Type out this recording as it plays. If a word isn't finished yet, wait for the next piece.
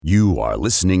You are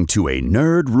listening to a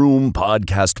Nerd Room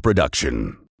podcast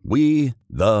production. We,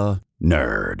 the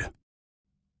nerd.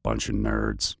 Bunch of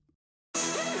nerds.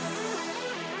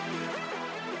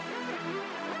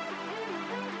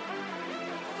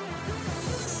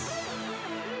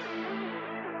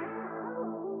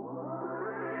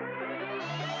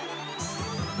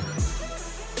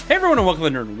 Hey everyone, and welcome to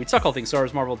the Nerd Room. We talk all things Star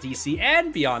Wars, Marvel, DC,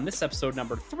 and beyond. This episode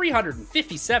number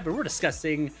 357, we're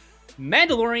discussing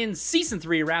Mandalorian Season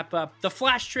 3 wrap-up, the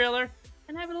Flash trailer,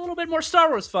 and having a little bit more Star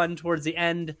Wars fun towards the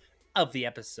end of the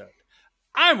episode.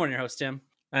 I'm one of your hosts, Tim.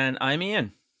 And I'm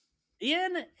Ian.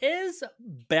 Ian is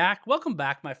back. Welcome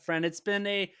back, my friend. It's been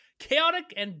a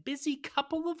chaotic and busy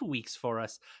couple of weeks for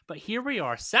us, but here we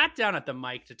are, sat down at the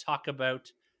mic to talk about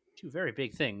two very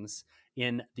big things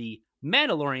in the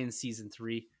Mandalorian Season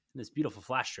 3 and this beautiful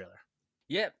Flash trailer.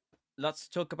 Yep, lots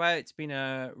to talk about. It's been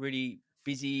a really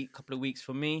busy couple of weeks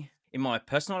for me in my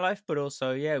personal life, but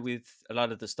also, with a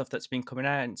lot of the stuff that's been coming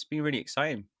out, and it's been really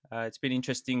exciting. It's been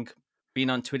interesting being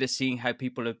on Twitter, seeing how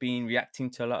people have been reacting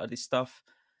to a lot of this stuff,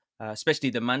 especially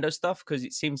the Mando stuff, because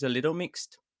it seems a little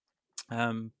mixed.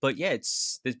 But yeah,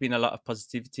 there's been a lot of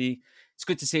positivity. It's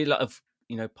good to see a lot of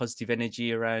positive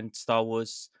energy around Star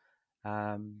Wars,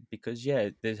 because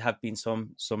there have been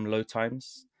some low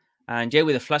times. And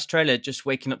with the Flash trailer, just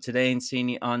waking up today and seeing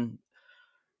it on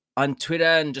Twitter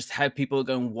and just how people are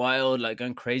going wild, like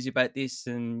going crazy about this.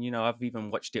 And, I've even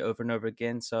watched it over and over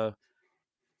again. So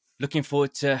looking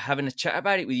forward to having a chat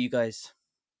about it with you guys.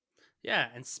 Yeah,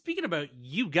 and speaking about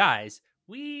you guys,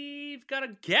 we've got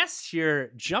a guest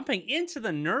here jumping into the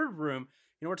Nerd Room.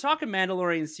 We're talking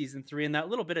Mandalorian Season 3, and that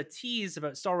little bit of tease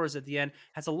about Star Wars at the end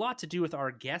has a lot to do with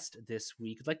our guest this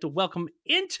week. I'd like to welcome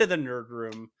into the Nerd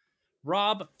Room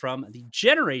Rob from the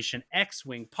Generation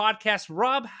X-Wing podcast.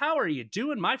 Rob, how are you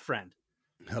doing, my friend?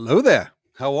 Hello there.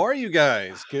 How are you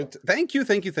guys? Good. Thank you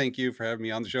for having me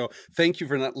on the show. Thank you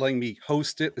for not letting me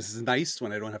host it. This is nice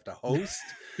when I don't have to host.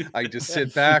 I just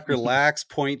sit back, relax,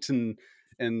 point,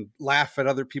 and laugh at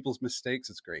other people's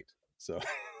mistakes. It's great. So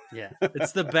yeah,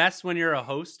 it's the best when you're a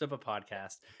host of a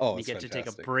podcast. Oh, you get fantastic.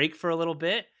 To take a break for a little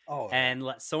bit and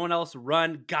let someone else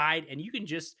run, guide, and you can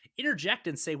just interject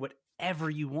and say whatever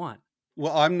you want.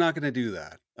 Well, I'm not going to do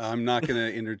that. I'm not going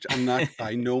to interject.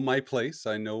 I know my place.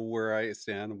 I know where I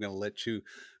stand. I'm going to let you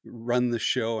run the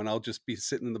show, and I'll just be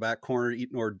sitting in the back corner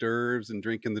eating hors d'oeuvres and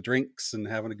drinking the drinks and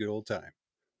having a good old time.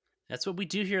 That's what we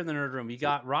do here in the Nerd Room. We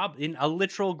got Rob in a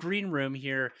literal green room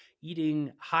here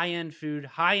eating high-end food,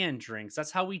 high-end drinks.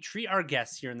 That's how we treat our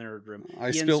guests here in the Nerd Room.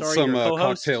 I spilled some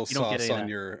cocktail sauce on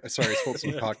your... Sorry, I spilled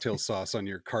some cocktail sauce on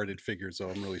your carded figures, so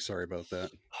I'm really sorry about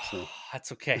that. So.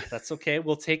 That's okay. That's okay.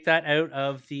 We'll take that out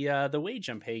of the wage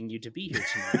I'm paying you to be here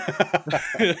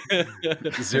tonight.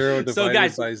 0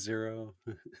 divided by 0.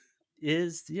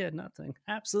 Is nothing.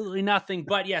 Absolutely nothing.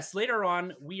 But yes, later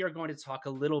on, we are going to talk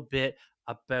a little bit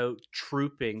about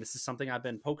trooping. This is something I've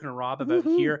been poking a Rob about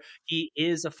here. He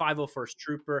is a 501st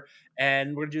trooper, and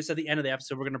we're going to do this at the end of the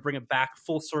episode. We're going to bring it back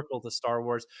full circle to Star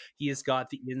Wars. He has got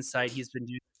the insight. He's been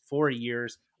doing it for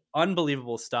years.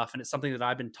 Unbelievable stuff, and it's something that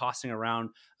I've been tossing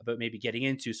around about maybe getting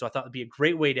into. So I thought it'd be a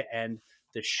great way to end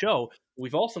the show.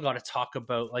 We've also got to talk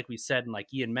about, like we said, and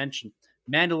like Ian mentioned,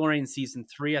 Mandalorian Season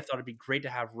 3. I thought it'd be great to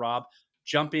have Rob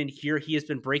jump in here. He has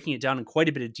been breaking it down in quite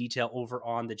a bit of detail over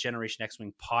on the Generation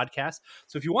X-Wing podcast.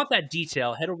 So if you want that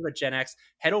detail, head over to Gen X,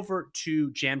 head over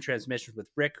to Jam Transmissions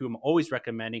with Rick, who I'm always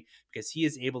recommending because he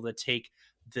is able to take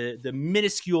the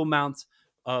minuscule amount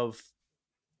of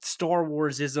Star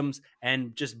Wars isms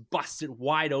and just bust it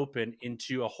wide open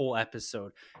into a whole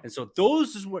episode. And so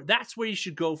that's where you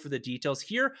should go for the details.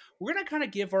 Here, we're going to kind of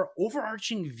give our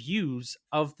overarching views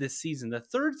of this season, the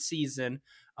third season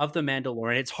of The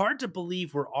Mandalorian. It's hard to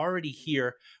believe we're already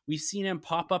here. We've seen him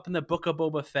pop up in the Book of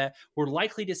Boba Fett. We're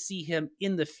likely to see him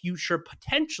in the future,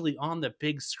 potentially on the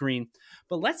big screen.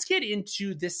 But let's get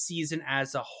into this season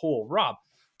as a whole. Rob,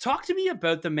 talk to me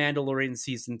about The Mandalorian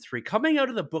Season 3. Coming out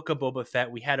of the Book of Boba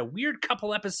Fett, we had a weird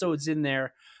couple episodes in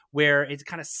there where it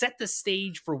kind of set the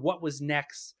stage for what was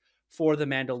next for The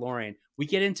Mandalorian. We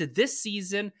get into this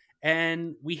season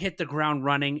and we hit the ground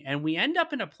running, and we end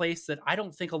up in a place that I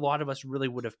don't think a lot of us really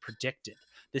would have predicted.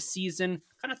 The season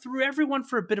kind of threw everyone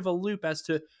for a bit of a loop as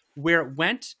to where it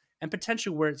went and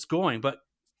potentially where it's going. But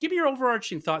give me your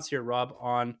overarching thoughts here, Rob,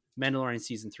 on Mandalorian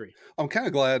Season 3. I'm kind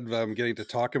of glad I'm getting to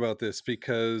talk about this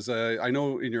because I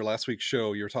know in your last week's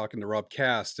show, you were talking to Rob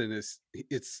Cast, and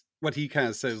it's what he kind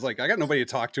of says, like, I got nobody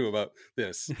to talk to about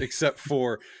this except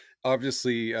for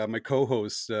obviously my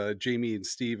co-hosts, Jamie and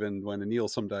Steven, when Anil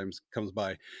sometimes comes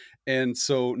by. And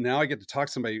so now I get to talk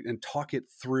to somebody and talk it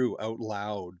through out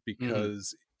loud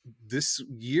because this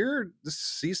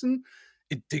season,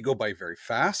 it did go by very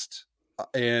fast.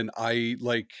 And I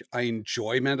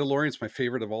enjoy Mandalorian. It's my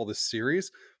favorite of all this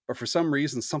series. But for some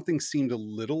reason, something seemed a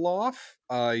little off.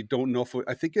 I don't know if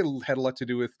I think it had a lot to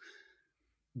do with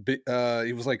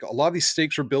it was like a lot of these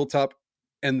stakes were built up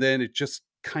and then it just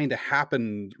kind of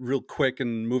happened real quick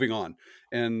and moving on.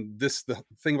 And the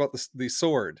thing about the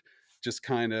sword just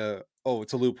kind of, oh,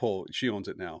 it's a loophole, she owns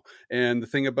it now. And the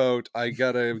thing about I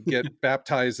gotta get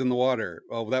baptized in the water,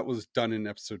 oh, that was done in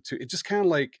episode 2. It just kind of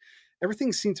like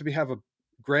everything seemed to have a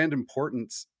grand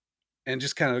importance and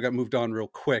just kind of got moved on real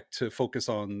quick to focus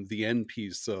on the end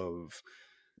piece of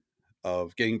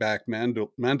getting back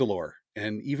Mandalore.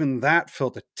 And even that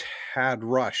felt a tad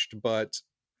rushed. But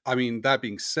I mean, that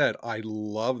being said, I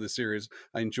love the series.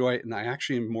 I enjoy it. And I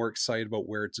actually am more excited about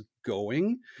where it's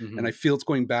going. Mm-hmm. And I feel it's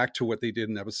going back to what they did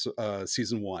in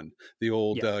season 1. The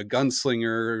old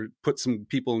gunslinger put some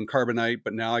people in carbonite,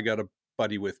 but now I got a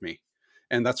buddy with me.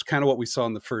 And that's kind of what we saw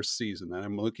in the first season. And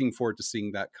I'm looking forward to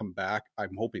seeing that come back.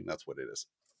 I'm hoping that's what it is.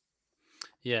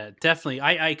 Yeah, definitely.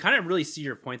 I kind of really see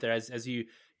your point there as you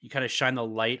kind of shine the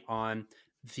light on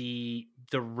the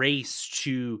race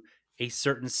to a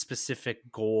certain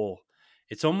specific goal.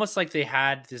 It's almost like they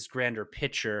had this grander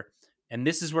picture, and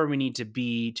this is where we need to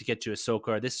be to get to Ahsoka,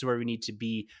 or this is where we need to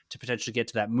be to potentially get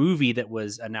to that movie that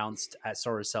was announced at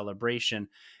Star Wars Celebration.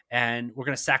 And we're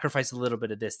going to sacrifice a little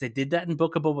bit of this. They did that in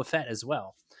Book of Boba Fett as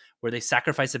well, where they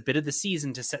sacrifice a bit of the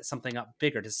season to set something up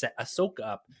bigger, to set Ahsoka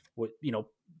up,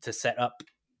 to set up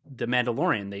the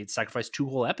Mandalorian. They sacrificed 2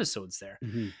 whole episodes there.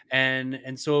 Mm-hmm.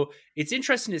 And so it's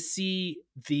interesting to see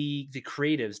the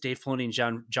creatives, Dave Filoni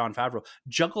and Jon Favreau,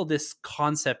 juggle this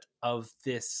concept of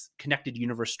this connected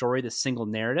universe story, this single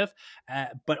narrative,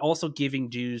 but also giving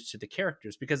dues to the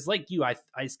characters. Because like you, I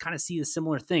kind of see the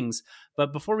similar things.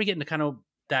 But before we get into kind of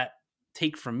that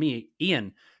take from me,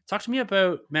 Ian, talk to me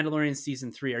about Mandalorian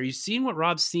season 3. Are you seeing what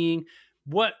Rob's seeing?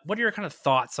 What are your kind of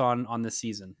thoughts on this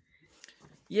season?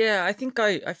 Yeah, I think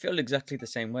I feel exactly the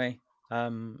same way. I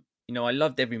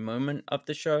loved every moment of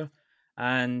the show.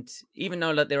 And even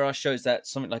though like there are shows that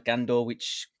something like Andor,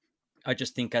 which I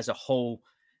just think as a whole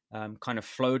kind of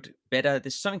flowed better,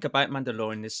 there's something about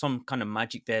Mandalorian. There's some kind of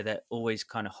magic there that always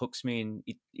kind of hooks me. And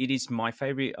it is my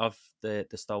favorite of the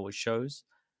Star Wars shows.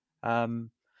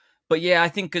 But yeah, I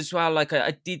think as well, like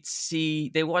I did see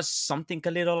there was something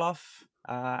a little off.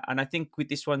 And I think with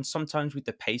this one, sometimes with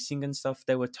the pacing and stuff,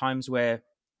 there were times where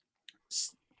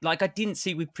like I didn't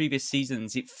see with previous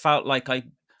seasons, it felt like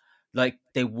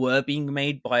they were being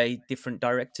made by different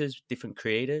directors, different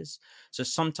creators. So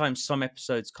sometimes some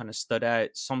episodes kind of stood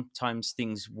out. Sometimes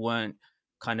things weren't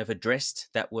kind of addressed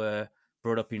that were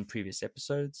brought up in previous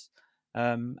episodes.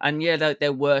 And yeah,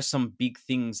 there were some big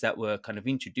things that were kind of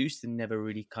introduced and never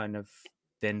really kind of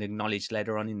then acknowledged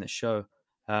later on in the show.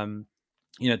 The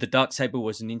Darksaber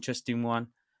was an interesting one.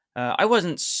 I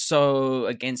wasn't so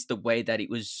against the way that it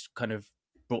was kind of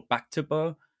brought back to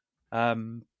Bo.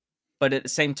 But at the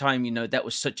same time, that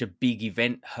was such a big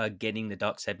event, her getting the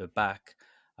Darksaber back.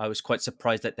 I was quite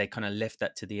surprised that they kind of left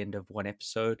that to the end of one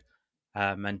episode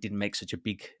and didn't make such a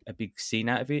big scene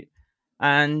out of it.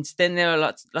 And then there are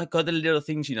lots like other little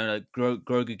things, like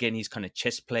Grogu getting his kind of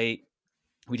chest plate.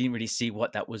 We didn't really see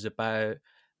what that was about.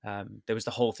 There was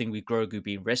the whole thing with Grogu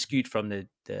being rescued from the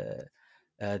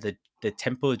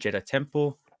temple, the Jeddah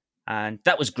temple. And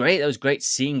that was great. That was great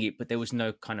seeing it, but there was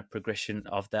no kind of progression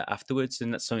of that afterwards.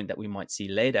 And that's something that we might see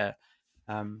later.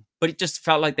 But it just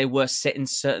felt like they were setting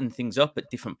certain things up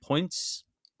at different points.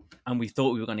 And we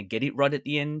thought we were going to get it right at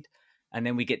the end. And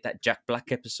then we get that Jack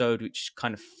Black episode, which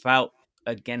kind of felt,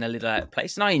 again, a little out of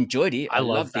place. And I enjoyed it. I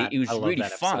loved it. It was really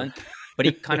fun. But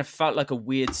it kind of felt like a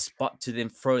weird spot to then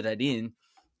throw that in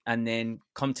and then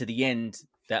come to the end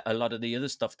that a lot of the other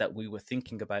stuff that we were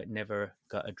thinking about never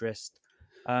got addressed.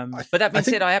 But that being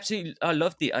said, I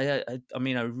loved it. I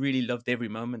mean, I really loved every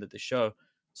moment of the show.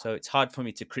 So it's hard for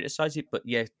me to criticize it. But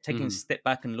yeah, taking a step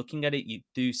back and looking at it, you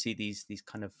do see these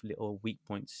kind of little weak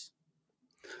points.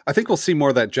 I think we'll see more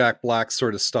of that Jack Black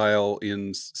sort of style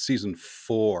in season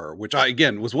 4, which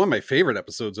again was one of my favorite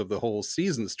episodes of the whole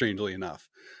season, strangely enough.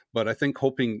 But I think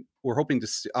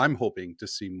I'm hoping to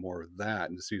see more of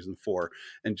that in season 4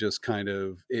 and just kind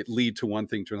of it lead to one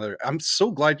thing to another. I'm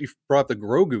so glad you brought the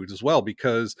Grogu as well,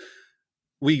 because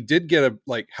we did get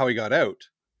how he got out,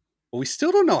 but we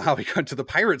still don't know how he got to the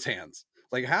pirates' hands.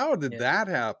 Like, how did that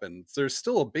happen? There's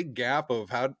still a big gap of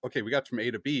we got from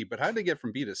A to B, but how did they get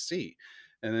from B to C?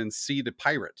 And then C to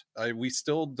pirate? We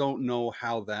still don't know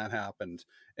how that happened.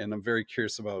 And I'm very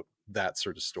curious about that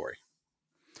sort of story.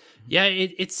 Yeah,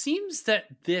 it seems that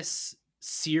this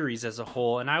series as a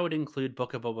whole, and I would include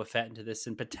Book of Boba Fett into this,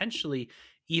 and potentially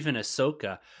even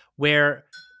Ahsoka, where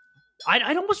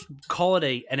I'd almost call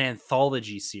it an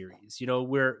anthology series. You know,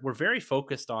 we're very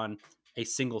focused on a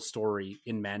single story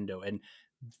in Mando, and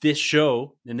this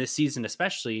show and this season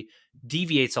especially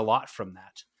deviates a lot from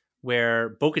that. Where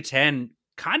Bo-Katan,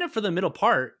 kind of for the middle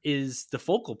part, is the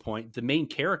focal point, the main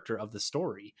character of the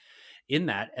story in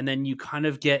that, and then you kind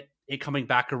of get it coming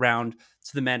back around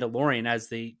to the Mandalorian as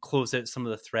they close out some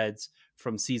of the threads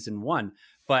from season one.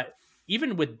 But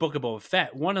even with Book of Boba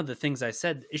Fett, one of the things I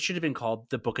said, it should have been called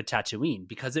the Book of Tatooine,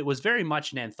 because it was very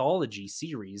much an anthology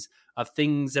series of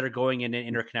things that are going in and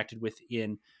interconnected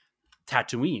within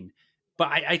Tatooine. But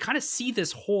I kind of see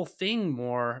this whole thing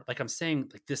more like I'm saying,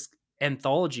 like this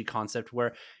anthology concept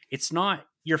where it's not,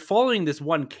 you're following this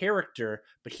one character,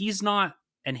 but he's not,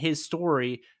 and his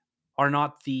story are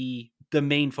not the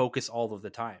main focus all of the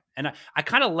time. And I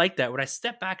kind of like that when I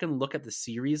step back and look at the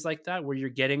series like that, where you're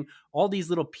getting all these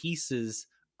little pieces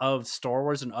of Star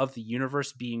Wars and of the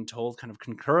universe being told kind of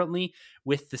concurrently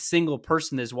with the single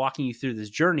person that's walking you through this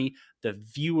journey. The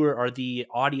viewer or the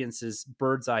audience's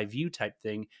bird's eye view type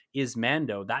thing is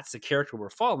Mando. That's the character we're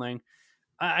following.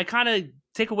 I kind of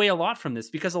take away a lot from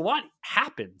this, because a lot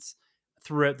happens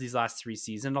throughout these last three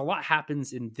seasons. A lot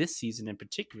happens in this season in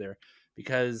particular,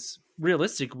 because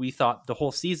realistic, we thought the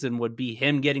whole season would be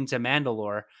him getting to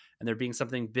Mandalore and there being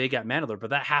something big at Mandalore,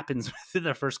 but that happens within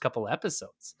the first couple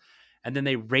episodes. And then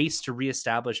they race to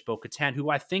reestablish Bo-Katan, who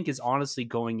I think is honestly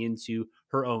going into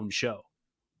her own show.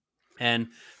 And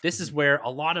this is where a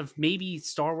lot of maybe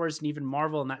Star Wars and even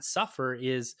Marvel and that suffer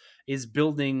is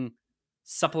building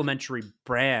supplementary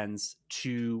brands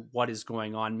to what is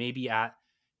going on. Maybe at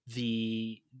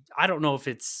I don't know if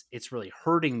it's really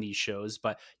hurting these shows,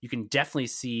 but you can definitely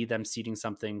see them seeding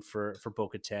something for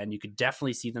Bo-Katan. You could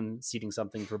definitely see them seeding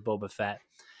something for Boba Fett.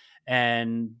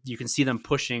 And you can see them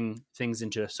pushing things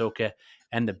into Ahsoka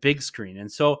and the big screen.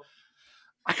 And so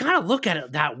I kind of look at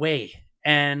it that way.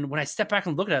 And when I step back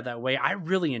and look at it that way, I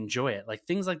really enjoy it. Like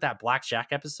things like that Black Jack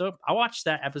episode. I watched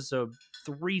that episode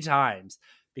 3 times,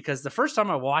 because the first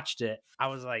time I watched it, I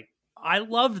was like, I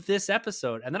loved this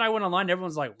episode. And then I went online and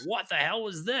everyone's like, what the hell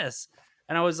was this?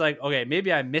 And I was like, okay,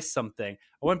 maybe I missed something.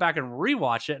 I went back and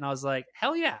rewatched it and I was like,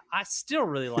 hell yeah, I still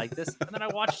really like this. And then I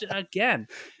watched it again.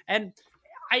 And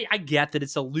I get that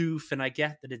it's aloof and I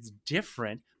get that it's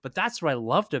different, but that's what I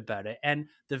loved about it. And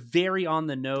the very on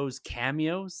the nose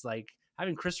cameos, like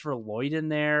having Christopher Lloyd in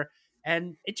there,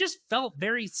 and it just felt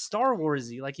very Star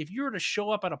Warsy. Like if you were to show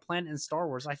up at a planet in Star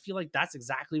Wars, I feel like that's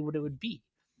exactly what it would be.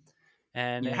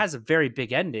 And it has a very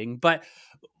big ending. But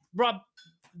Rob,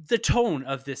 the tone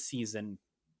of this season,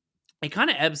 it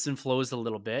kind of ebbs and flows a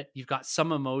little bit. You've got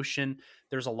some emotion.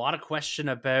 There's a lot of question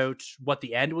about what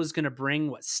the end was going to bring,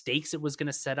 what stakes it was going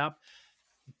to set up.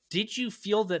 Did you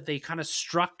feel that they kind of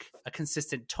struck a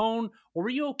consistent tone, or were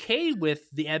you okay with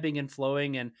the ebbing and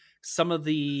flowing and some of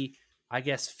the, I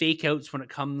guess, fake outs when it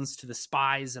comes to the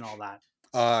spies and all that?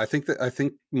 I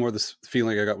think more the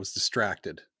feeling I got was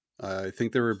distracted. I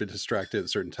think they were a bit distracted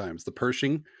at certain times. The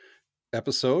Pershing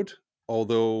episode,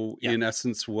 although in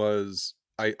essence was,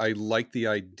 I like the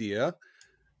idea,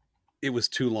 it was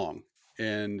too long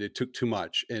and it took too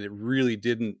much and it really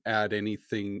didn't add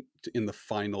anything in the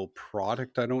final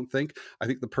product. I think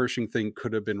the Pershing thing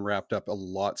could have been wrapped up a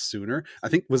lot sooner. I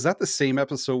think, was that the same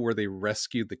episode where they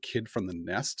rescued the kid from the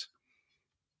nest?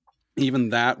 Even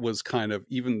that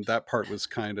part was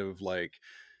kind of like,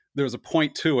 there was a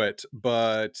point to it,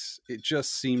 but it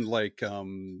just seemed like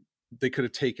they could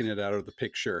have taken it out of the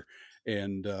picture.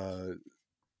 And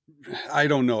I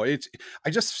don't know. I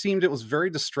just seemed it was very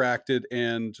distracted,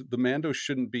 and the Mando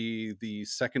shouldn't be the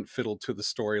second fiddle to the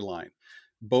storyline.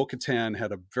 Bo-Katan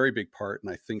had a very big part,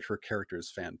 and I think her character is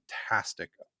fantastic,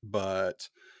 but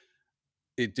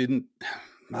it didn't,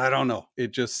 I don't know.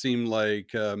 It just seemed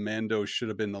like Mando should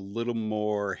have been a little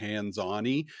more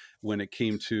hands-on-y when it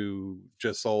came to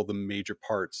just all the major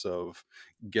parts of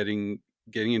getting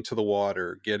into the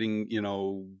water, getting,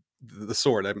 the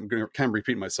sword. I'm going to kind of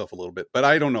repeat myself a little bit, but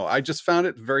I don't know. I just found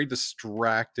it very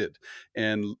distracted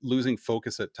and losing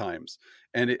focus at times.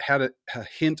 And it had a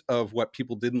hint of what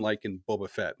people didn't like in Boba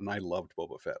Fett. And I loved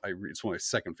Boba Fett. It's one of my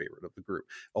second favorite of the group,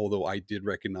 although I did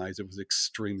recognize it was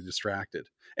extremely distracted.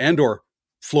 Andor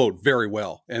flowed very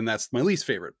well, and that's my least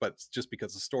favorite, but it's just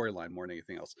because of storyline more than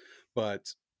anything else.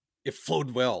 But it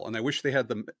flowed well, and I wish they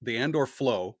had the Andor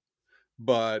flow,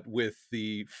 but with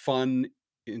the fun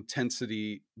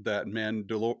intensity that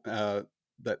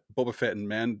that Boba Fett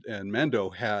and Mando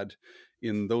had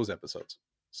in those episodes.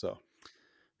 So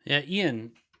yeah,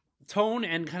 Ian, tone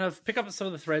and kind of pick up some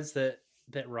of the threads that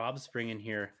Rob's bringing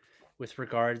here with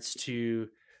regards to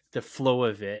the flow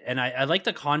of it. And I like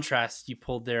the contrast you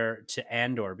pulled there to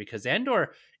Andor, because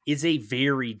Andor is a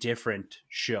very different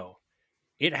show.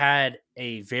 It had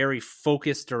a very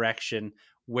focused direction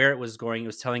where it was going. It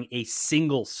was telling a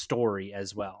single story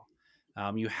as well.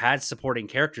 You had supporting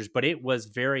characters, but it was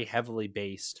very heavily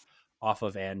based off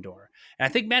of Andor. And I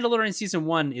think Mandalorian season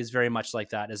 1 is very much like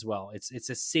that as well. It's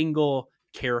a single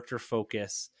character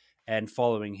focus and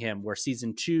following him, where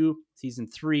season 2, season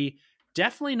 3,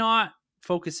 definitely not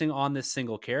focusing on this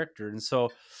single character. And so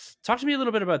talk to me a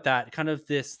little bit about that, kind of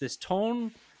this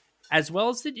tone, as well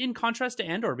as in contrast to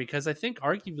Andor, because I think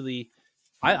arguably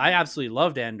I absolutely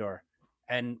loved Andor,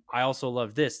 and I also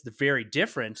love this. They're very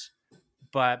different,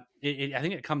 but I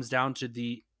think it comes down to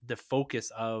the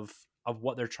focus of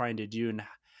what they're trying to do. And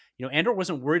Andor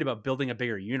wasn't worried about building a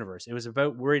bigger universe. It was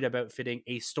worried about fitting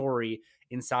a story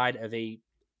inside of a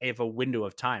window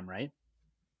of time, right?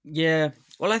 Yeah.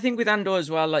 Well, I think with Andor as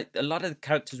well, like a lot of the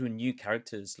characters were new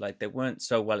characters. Like they weren't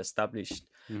so well established.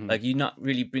 Mm-hmm. Like you're not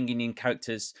really bringing in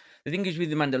characters. The thing is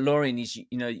with the Mandalorian is,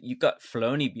 you got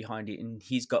Filoni behind it, and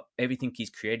he's got everything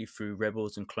he's created through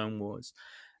Rebels and Clone Wars.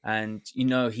 And,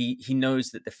 he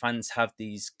knows that the fans have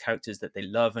these characters that they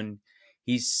love, and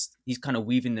he's kind of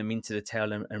weaving them into the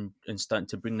tale and starting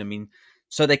to bring them in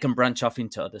so they can branch off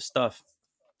into other stuff.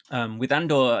 With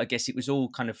Andor, I guess it was all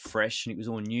kind of fresh and it was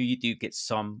all new. You do get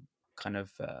some kind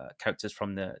of characters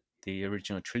from the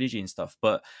original trilogy and stuff,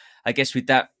 but I guess with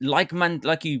that, like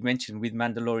you mentioned with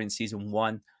Mandalorian season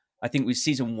 1, I think with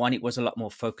season 1 it was a lot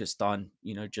more focused on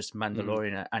just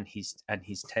Mandalorian and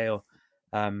his tale.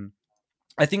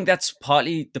 I think that's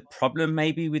partly the problem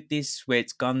maybe with this, where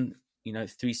it's gone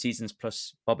 3 seasons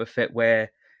plus Boba Fett,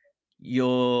 where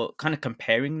you're kind of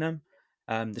comparing them.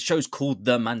 The show's called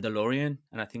The Mandalorian,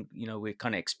 and I think we're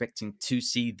kind of expecting to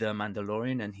see The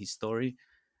Mandalorian and his story.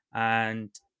 And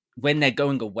when they're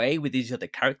going away with these other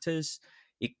characters,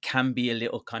 it can be a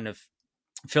little kind of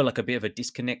feel like a bit of a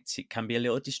disconnect. It can be a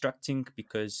little distracting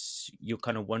because you're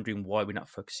kind of wondering why we're not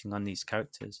focusing on these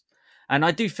characters. And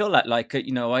I do feel like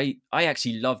I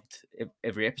actually loved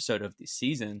every episode of this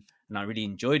season, and I really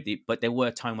enjoyed it. But there were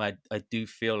a time where I do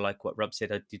feel like what Rob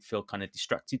said, I did feel kind of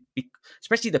distracted,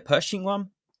 especially the Pershing one.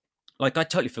 Like I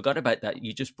totally forgot about that.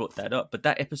 You just brought that up, but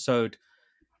that episode,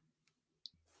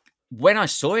 when I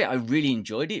saw it, I really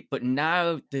enjoyed it. But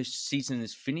now the season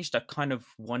is finished, I kind of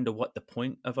wonder what the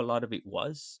point of a lot of it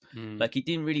was. Like it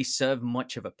didn't really serve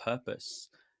much of a purpose.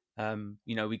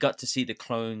 We got to see the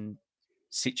clone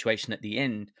situation at the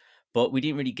end, but we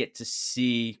didn't really get to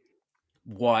see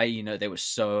why they were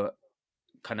so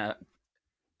kind of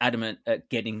adamant at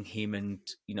getting him and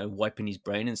wiping his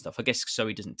brain and stuff. I guess so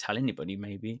he doesn't tell anybody,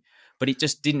 maybe, but it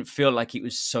just didn't feel like it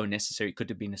was so necessary. It could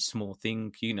have been a small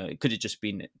thing, it could have just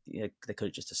been they could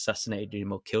have just assassinated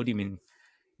him or killed him in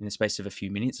the space of a few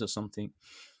minutes or something.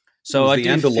 So I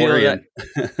do feel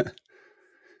that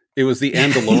it was the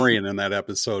Mandalorian in that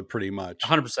episode, pretty much.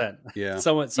 100%. Yeah.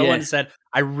 Someone said,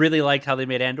 I really liked how they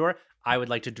made Andor. I would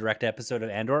like to direct an episode of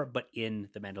Andor, but in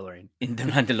The Mandalorian. In The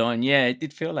Mandalorian, yeah, it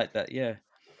did feel like that, yeah.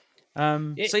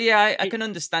 I can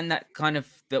understand that kind of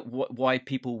why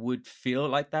people would feel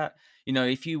like that.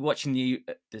 If you're watching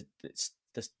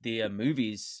the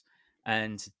movies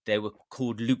and they were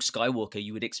called Luke Skywalker,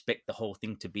 you would expect the whole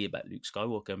thing to be about Luke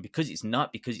Skywalker, and because it's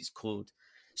not, because it's called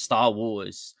Star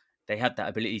Wars, they had that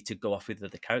ability to go off with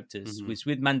other characters. Mm-hmm.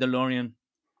 With Mandalorian,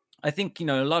 I think a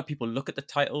lot of people look at the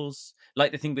titles,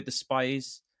 like the thing with the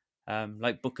spies,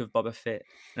 like Book of Boba Fett,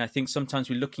 and I think sometimes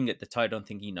we're looking at the title and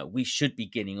thinking, we should be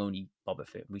getting only Boba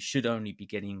Fett, we should only be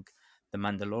getting the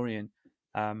Mandalorian.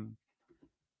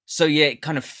 So yeah, it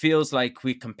kind of feels like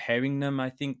we're comparing them. I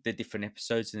think the different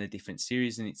episodes in the different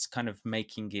series, and it's kind of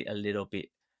making it a little bit,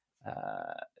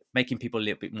 making people a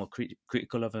little bit more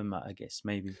critical of them, I guess,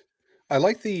 maybe. I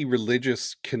like the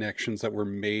religious connections that were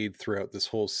made throughout this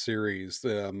whole series.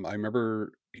 I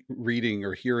remember reading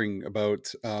or hearing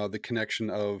about the connection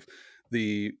of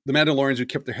the Mandalorians who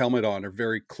kept their helmet on are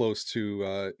very close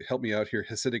to, help me out here,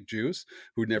 Hasidic Jews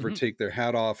who never take their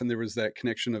hat off. And there was that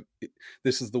connection of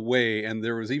this is the way. And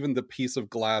there was even the piece of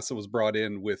glass that was brought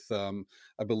in with,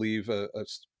 I believe,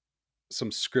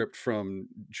 some script from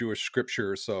Jewish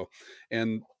scripture or so.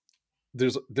 And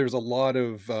there's a lot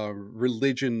of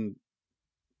religion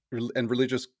and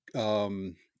religious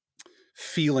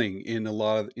feeling in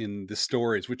in the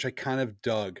stories, which I kind of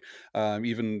dug.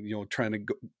 Even trying to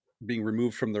being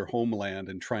removed from their homeland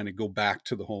and trying to go back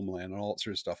to the homeland and all that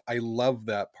sort of stuff. I love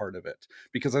that part of it,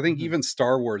 because I think even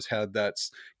Star Wars had that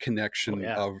connection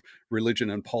of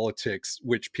religion and politics,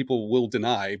 which people will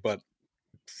deny, but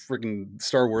friggin'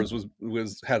 Star Wars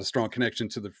was had a strong connection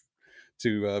to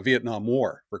to Vietnam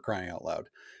War, for crying out loud.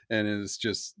 And it's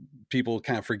just, people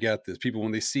kind of forget this. People,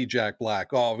 when they see Jack Black,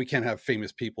 oh, we can't have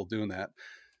famous people doing that.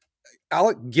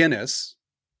 Alec Guinness,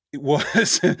 it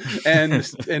was, and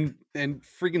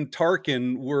freaking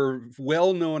Tarkin were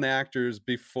well-known actors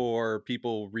before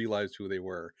people realized who they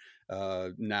were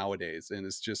nowadays. And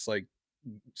it's just like,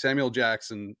 Samuel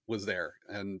Jackson was there,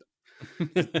 and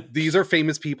these are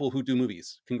famous people who do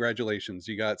movies. Congratulations,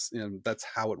 you got, that's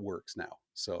how it works now.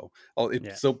 So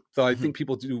so I think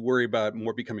people do worry about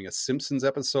more becoming a Simpsons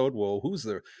episode. Well, who's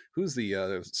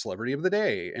the celebrity of the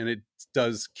day, and it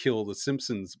does kill the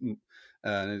Simpsons,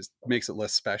 and it makes it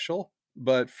less special.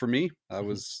 But for me, I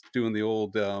was doing the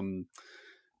old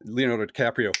Leonardo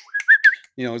DiCaprio,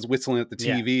 I was whistling at the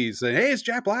TV saying, hey, it's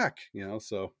Jack Black,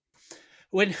 so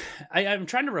when I'm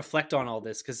trying to reflect on all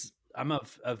this, because I'm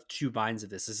of two minds of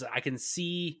this, is I can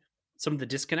see some of the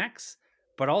disconnects,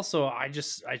 but also I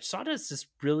saw it as this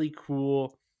really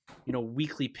cool,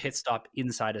 weekly pit stop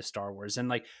inside of Star Wars. And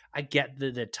like, I get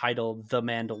the title, The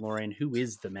Mandalorian. Who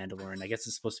is the Mandalorian? I guess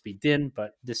it's supposed to be Din,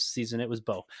 but this season it was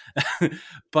Bo.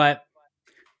 But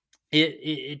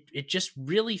it just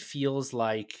really feels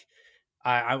like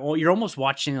you're almost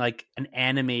watching like an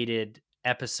animated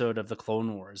episode of the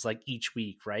Clone Wars, like each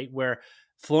week, right? Where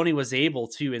Filoni was able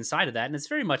to, inside of that, and it's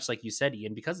very much like you said,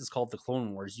 Ian, because it's called the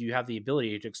Clone Wars, you have the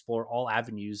ability to explore all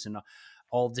avenues and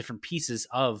all different pieces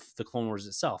of the Clone Wars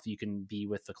itself. You can be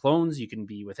with the clones, you can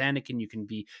be with Anakin, you can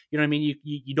be, you know what I mean?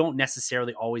 You don't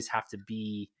necessarily always have to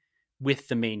be with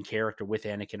the main character, with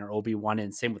Anakin or Obi-Wan,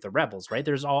 and same with the Rebels, right?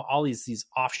 There's all these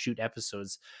offshoot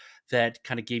episodes that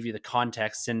kind of gave you the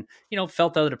context and,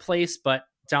 felt out of place, but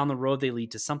down the road, they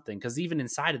lead to something. Because even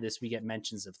inside of this, we get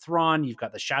mentions of Thrawn. You've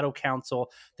got the Shadow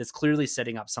Council that's clearly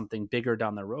setting up something bigger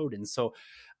down the road. And so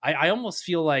I almost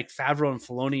feel like Favreau and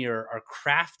Filoni are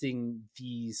crafting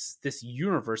this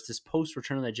universe, this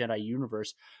post-Return of the Jedi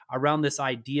universe, around this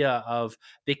idea of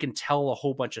they can tell a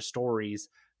whole bunch of stories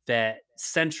that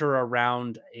center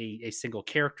around a single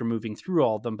character moving through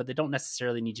all of them, but they don't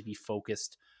necessarily need to be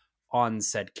focused on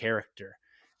said character.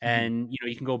 And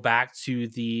you can go back to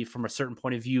the From a Certain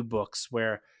Point of View books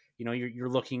where you're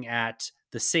looking at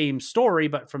the same story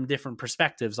but from different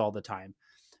perspectives all the time.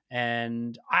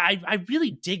 And I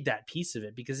really dig that piece of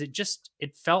it, because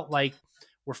it felt like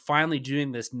we're finally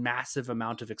doing this massive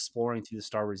amount of exploring through the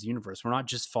Star Wars universe. We're not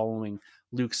just following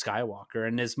Luke Skywalker.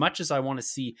 And as much as I want to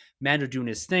see Mando doing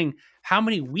his thing, how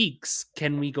many weeks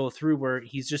can we go through where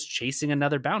he's just chasing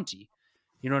another bounty?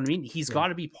 You know what I mean? He's got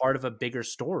to be part of a bigger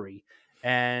story.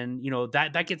 And,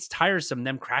 that gets tiresome,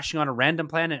 them crashing on a random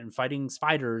planet and fighting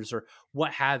spiders or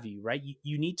what have you, right?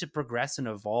 You need to progress and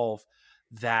evolve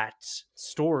that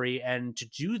story. And to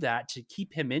do that, to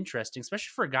keep him interesting,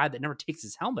 especially for a guy that never takes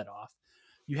his helmet off,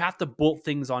 you have to bolt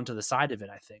things onto the side of it,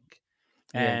 I think.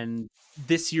 And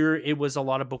this year it was a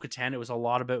lot of Bo-Katan. It was a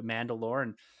lot about Mandalore.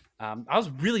 And I was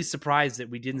really surprised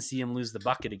that we didn't see him lose the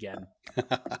bucket again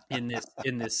in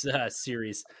this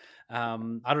series. I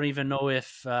don't even know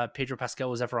if Pedro Pascal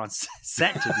was ever on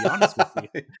set, to be honest with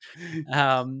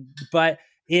you. But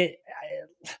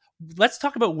let's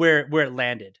talk about where it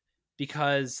landed,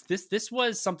 because this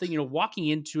was something, walking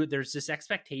into it, there's this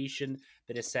expectation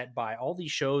that is set by all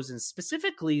these shows, and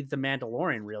specifically The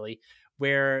Mandalorian, really,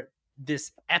 where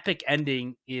this epic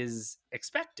ending is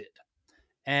expected.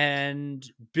 And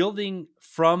building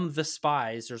from the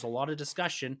spies, there's a lot of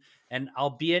discussion, and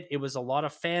albeit it was a lot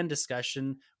of fan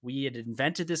discussion, we had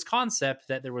invented this concept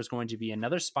that there was going to be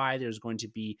another spy. There's going to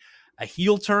be a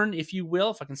heel turn, if you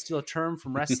will, if I can steal a term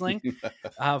from wrestling,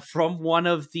 from one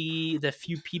of the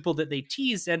few people that they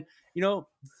teased. And,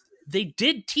 they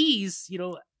did tease,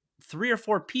 3 or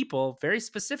 4 people very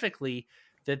specifically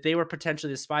that they were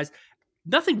potentially the spies.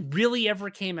 Nothing really ever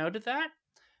came out of that.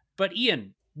 But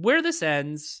Ian, where this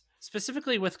ends,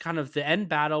 specifically with kind of the end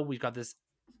battle, we've got this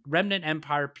Remnant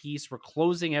Empire piece. We're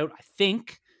closing out, I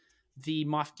think, the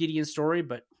Moff Gideon story,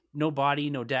 but no body,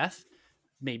 no death.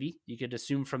 Maybe you could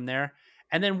assume from there.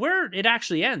 And then where it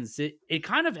actually ends, it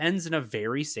kind of ends in a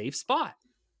very safe spot.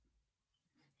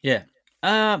 Yeah.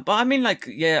 But I mean, I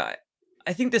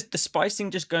think the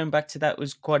spicing, just going back to that,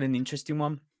 was quite an interesting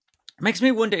one. Makes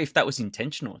me wonder if that was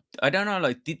intentional. I don't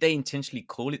know. Did they intentionally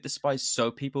call it the spice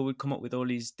so people would come up with all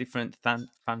these different fan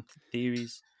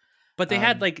theories? But they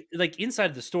had like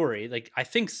inside the story, I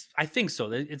think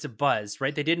so. It's a buzz,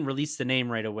 right? They didn't release the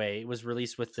name right away. It was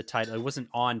released with the title. It wasn't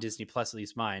on Disney Plus, at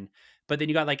least mine. But then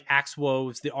you got like Axe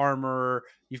Woves, the Armor.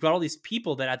 You've got all these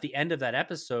people that at the end of that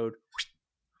episode,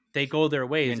 they go their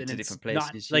ways, into and it's different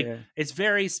places. Not, it's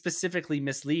very specifically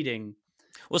misleading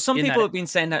Well, some in people that. have been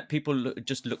saying that people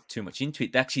just look too much into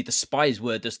it. Actually, the spies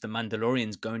were just the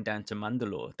Mandalorians going down to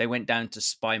Mandalore. They went down to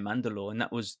spy Mandalore, and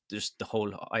that was just the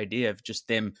whole idea of just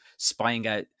them spying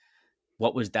out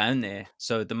what was down there.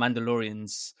 So the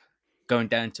Mandalorians going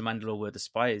down to Mandalore were the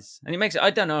spies, and it makes I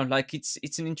don't know, like it's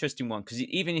an interesting one because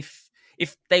even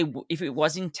if it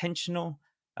was intentional,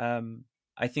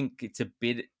 I think it's a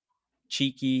bit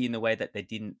cheeky in the way that they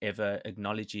didn't ever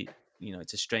acknowledge it. You know,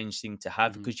 it's a strange thing to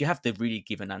have Mhm. because you have to really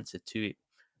give an answer to it.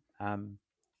 Um,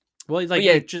 Well, but like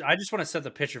yeah, I just want to set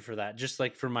the picture for that, just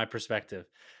like from my perspective.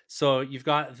 So you've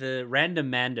got the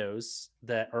random Mandos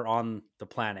that are on the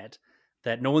planet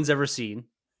that no one's ever seen,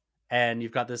 and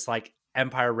you've got this like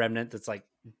Empire remnant that's like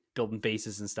building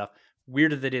bases and stuff.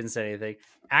 Weird that they didn't say anything.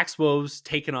 Axwo's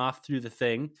taken off through the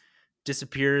thing,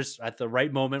 disappears at the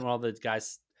right moment when all the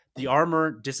guys, the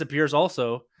armor disappears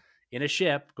also in a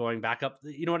ship going back up.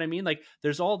 You know what I mean? Like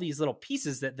there's all these little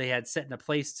pieces that they had set into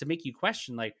place to make you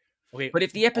question, like, okay, but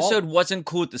if the episode all wasn't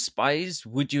called The Spies,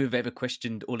 would you have ever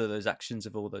questioned all of those actions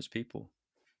of all those people?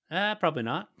 probably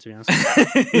not, to be honest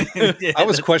with you. Yeah, I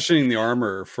was that's- questioning the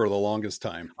armor for the longest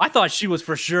time. I thought she was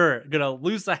for sure gonna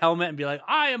lose the helmet and be like,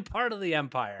 I am part of the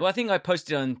Empire. Well, I think I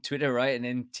posted on Twitter, right, and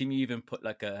then Timmy even put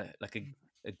like a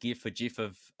gif or gif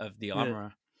of the Yeah.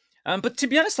 armor. But to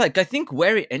be honest, like I think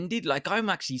where it ended, like I'm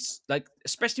actually like,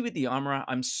 especially with the armorer,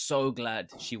 I'm so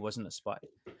glad she wasn't a spy.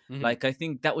 Mhm. Like I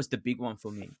think that was the big one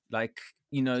for me. Like,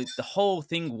 you know, the whole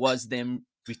thing was them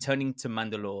returning to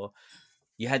Mandalore.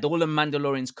 You had all the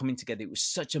Mandalorians coming together. It was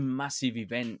such a massive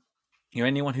event. You know,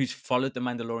 anyone who's followed the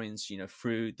Mandalorians, you know,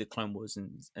 through the Clone Wars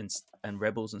and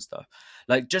Rebels and stuff,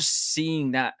 like just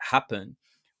seeing that happen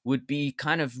would be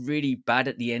kind of really bad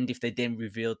at the end if they then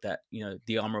revealed that, you know,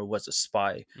 the armorer was a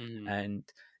spy Mhm. and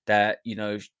that, you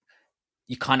know,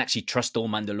 you can't actually trust all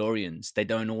Mandalorians. They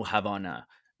don't all have honor.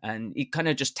 And it kind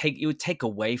of just it would take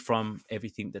away from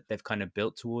everything that they've kind of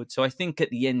built towards. So I think at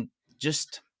the end,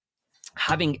 just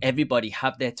having everybody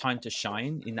have their time to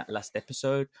shine in that last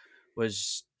episode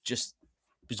was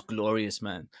glorious,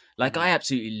 man. Like I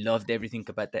absolutely loved everything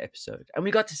about that episode, and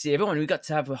we got to see everyone. We got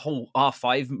to have a whole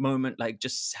R5 moment, like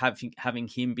just having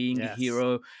him being a Yes.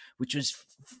 hero, which was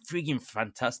freaking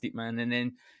fantastic, man. And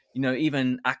then, you know,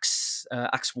 even Axe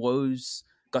Woes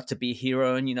got to be a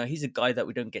hero, and you know he's a guy that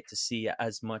we don't get to see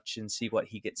as much and see what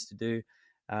he gets to do.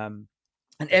 And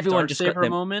The everyone just got Darksaber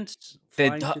them. moment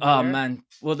flying through the Oh air. man,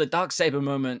 well the dark saber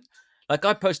moment, like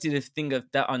I posted a thing of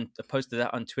that on, I posted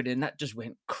that on Twitter, and that just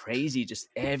went crazy. Just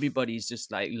everybody's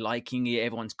just like liking it.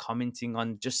 Everyone's commenting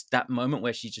on just that moment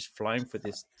where she's just flying for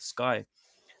this sky,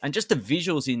 and just the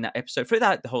visuals in that episode.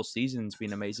 Throughout the whole season's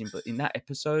been amazing, but in that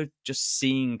episode, just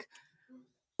seeing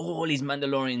all these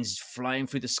Mandalorians flying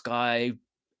through the sky,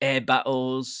 air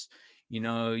battles. You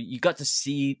know, you got to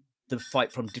see the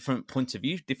fight from different points of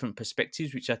view, different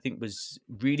perspectives, which I think was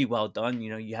really well done. You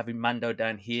know, you have Mando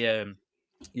down here,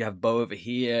 you have Bo over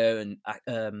here, and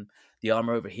the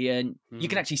armor over here, and you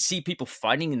can Mhm. actually see people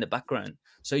fighting in the background.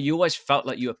 So you always felt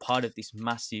like you were part of this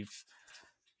massive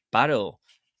battle.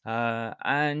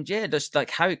 And yeah, just like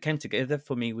how it came together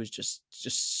for me was just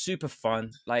super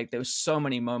fun. Like there was so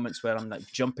many moments where I'm like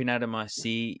jumping out of my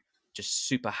seat, just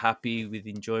super happy with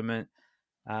enjoyment.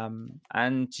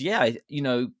 And yeah, you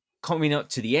know, coming up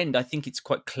to the end, I think it's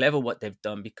quite clever what they've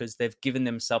done because they've given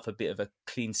themselves a bit of a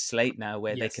clean slate now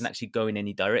where they can Yes. actually go in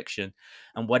any direction,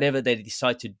 and whatever they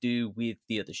decide to do with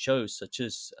the other shows such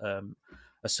as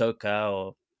Ahsoka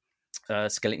or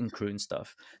Skeleton Crew and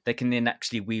stuff, they can then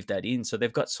actually weave that in. So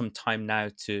they've got some time now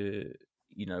to,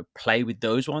 you know, play with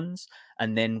those ones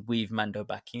and then weave Mando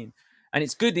back in. And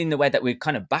it's good in the way that we're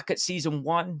kind of back at season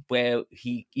 1 where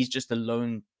he's just a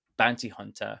lone bounty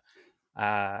hunter,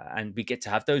 and we get to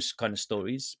have those kind of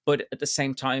stories. But at the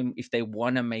same time, if they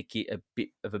want to make it a bit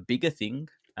of a bigger thing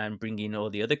and bring in all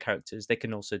the other characters, they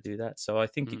can also do that. So I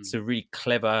think it's a really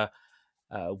clever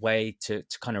way to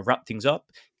kind of wrap things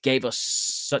up. Gave us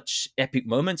such epic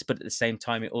moments, but at the same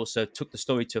time, it also took the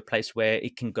story to a place where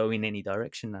it can go in any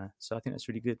direction now. So I think that's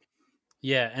really good.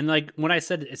 Yeah, and like when I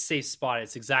said it's safe spot,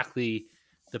 it's exactly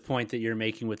the point that you're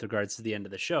making with regards to the end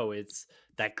of the show. It's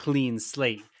that clean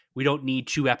slate. We don't need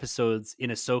 2 episodes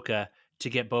in Ahsoka to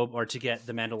get Boba or to get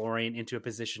the Mandalorian into a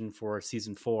position for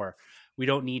season 4. We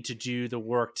don't need to do the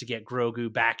work to get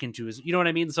Grogu back into his, you know what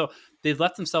I mean? So they've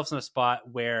left themselves in a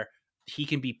spot where he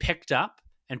can be picked up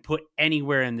and put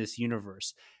anywhere in this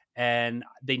universe. And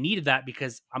they needed that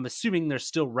because I'm assuming they're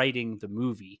still writing the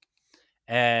movie.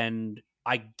 And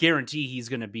I guarantee he's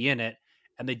going to be in it,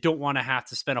 and they don't want to have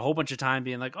to spend a whole bunch of time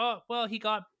being like, oh, well, he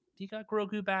got you got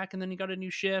Grogu back, and then he got a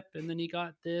new ship, and then he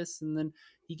got this, and then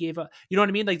he gave up. You know what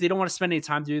I mean? Like, they don't want to spend any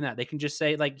time doing that. They can just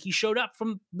say, like, he showed up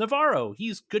from Navarro.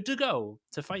 He's good to go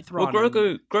to fight Well,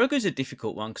 Thrawn. Grogu's a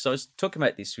difficult one because I was talking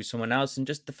about this with someone else, and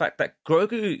just the fact that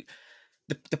Grogu,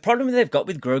 the problem they've got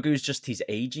with Grogu is just his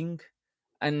aging.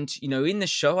 And, you know, in the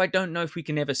show, I don't know if we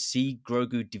can ever see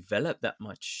Grogu develop that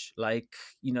much. Like,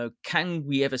 you know, can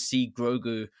we ever see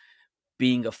Grogu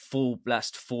being a full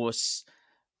blast force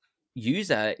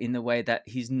user in the way that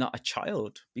he's not a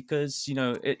child? Because, you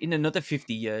know, in another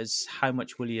 50 years, how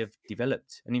much will he have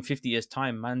developed? And in 50 years'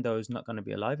 time, Mando is not going to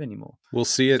be alive anymore. We'll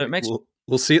see it. So it makes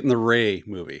We'll see it in the Rey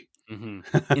movie.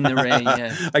 Mm-hmm. in the Rey,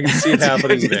 yeah. I can see it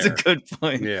happening there. That's a good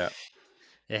point. Yeah.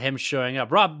 Yeah, him showing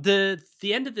up. Rob, the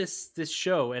end of this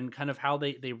show and kind of how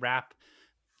they wrap,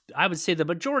 I would say the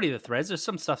majority of the threads. There's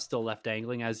some stuff still left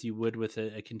dangling, as you would with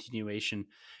a continuation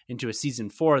into a season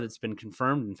 4 that's been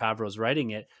confirmed and Favreau's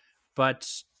writing it. But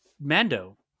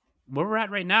Mando, where we're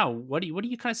at right now, what do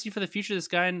you kind of see for the future of this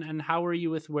guy, and how are you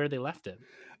with where they left it?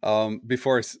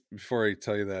 Before I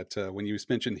tell you that, when you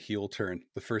mentioned heel turn,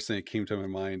 the first thing that came to my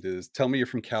mind is tell me you're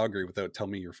from Calgary without tell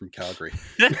me you're from Calgary.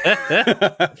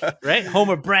 Right? Home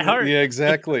of Bret Hart. Yeah,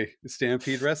 exactly.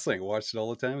 Stampede Wrestling. Watched it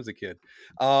all the time as a kid.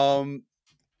 It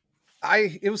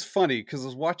was funny because I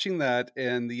was watching that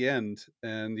and the end,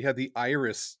 and you had the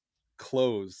iris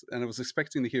close, and I was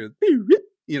expecting to hear,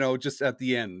 you know, just at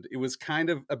the end. It was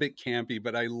kind of a bit campy,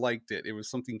 but I liked it. It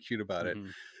was something cute about it.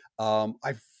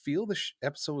 I feel the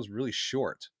episode was really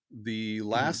short. The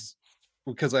last,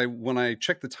 because when I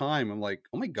checked the time, I'm like,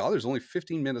 oh my God, there's only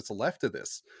 15 minutes left of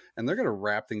this, and they're going to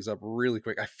wrap things up really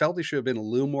quick. I felt they should have been a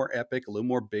little more epic, a little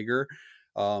more bigger,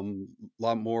 a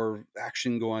lot more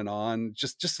action going on,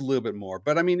 just a little bit more.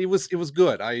 But I mean, it was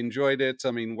good. I enjoyed it.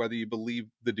 I mean, whether you believe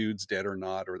the dude's dead or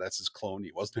not, or that's his clone,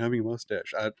 he wasn't having a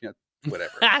mustache.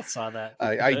 Whatever. I saw that.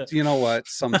 I you know what?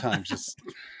 Sometimes just.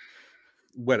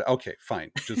 Okay, fine.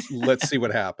 Just let's see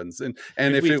what happens. And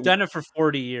if we've done it for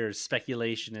 40 years,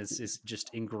 speculation is just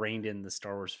ingrained in the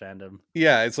Star Wars fandom.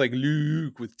 Yeah, it's like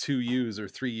Luke with 2 U's or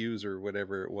 3 U's or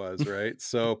whatever it was, right?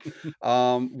 So,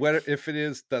 what if it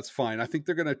is? That's fine. I think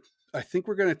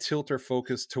we're gonna tilt our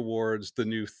focus towards the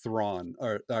new Thrawn,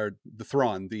 or the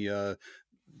Thrawn, the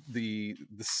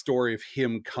story of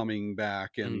him coming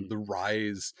back and the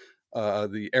rise,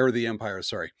 the heir of the Empire.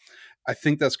 Sorry. I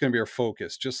think that's going to be our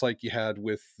focus, just like you had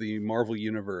with the Marvel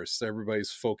Universe.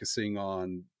 Everybody's focusing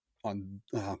on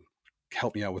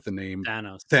help me out with the name.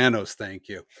 Thanos. Thank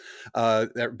you.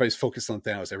 Everybody's focused on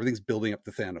Thanos. Everything's building up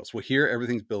to Thanos. Well, here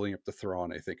everything's building up to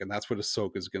Thrawn, I think, and that's what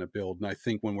Ahsoka is going to build. And I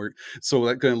think so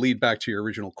that's going to lead back to your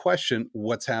original question: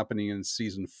 what's happening in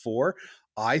season 4?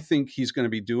 I think he's going to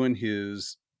be doing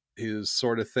his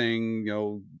sort of thing, you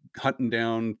know, hunting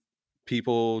down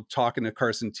people, talking to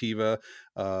Carson Teva,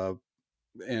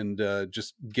 and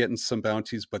just getting some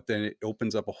bounties. But then it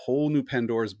opens up a whole new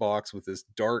Pandora's box with this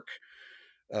dark,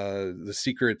 the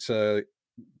secret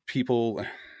people,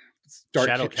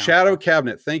 Shadow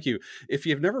Cabinet. Thank you. If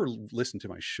you've never listened to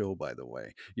my show, by the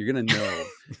way, you're going to know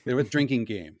they're a drinking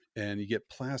game, and you get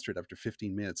plastered after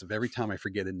 15 minutes of every time I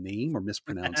forget a name or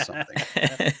mispronounce something.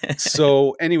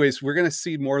 So anyways, we're going to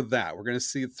see more of that. We're going to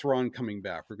see Thrawn coming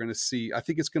back. We're going to see, I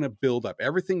think it's going to build up.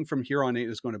 Everything from here on in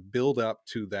is going to build up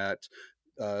to that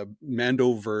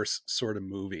Mandoverse sort of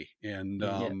movie. And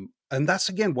that's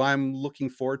again why I'm looking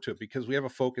forward to it, because we have a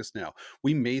focus now.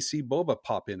 We may see Boba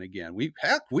pop in again. We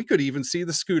could even see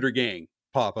the Scooter Gang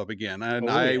pop up again, and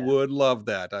I would love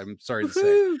that. I'm sorry to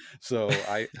say. So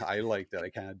I like that. I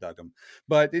kind of dug them,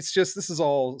 but it's just, this is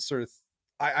all sort of,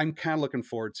 I'm kind of looking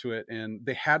forward to it, and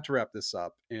they had to wrap this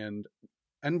up. And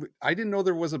I didn't know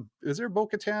is there a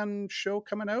Bo-Katan show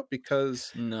coming out?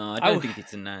 Because no, I don't think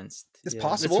it's announced. It's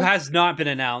possible. It has not been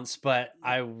announced, but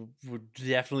I would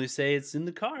definitely say it's in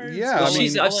the cards. Yeah,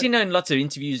 I've seen her in lots of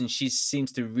interviews, and she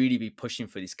seems to really be pushing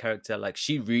for this character. Like,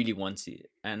 she really wants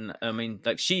it, and I mean,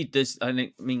 like, she does.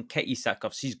 I mean, Katie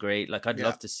Sackhoff, she's great. Like, I'd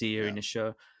love to see her in a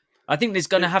show. I think there's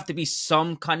gonna have to be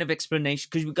some kind of explanation,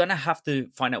 because we're gonna have to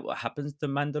find out what happens to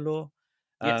Mandalore.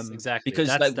 Yes, exactly. Because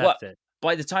that's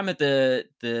by the time of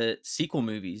the sequel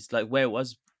movies, like, where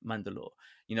was Mandalore?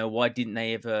 You know, why didn't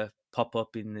they ever pop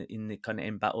up in the kind of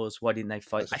end battles? Why didn't they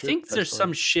fight? I think there's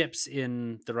some ships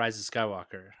in The Rise of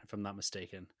Skywalker, if I'm not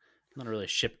mistaken. I'm not really a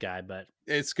ship guy, but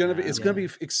it's gonna be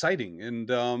exciting, and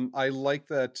I like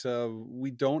that we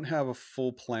don't have a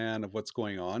full plan of what's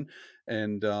going on,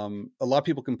 and a lot of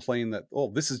people complain that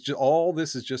this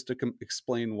is just to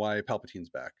explain why Palpatine's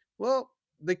back. Well,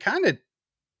 they kind of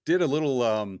did a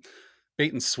little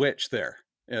bait and switch there.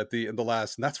 at the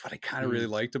last, and that's what I kind of really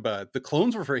liked about it. The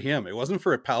clones were for him. It wasn't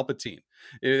for a Palpatine.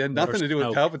 It had Or nothing to do with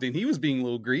Snoke. Palpatine. He was being a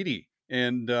little greedy,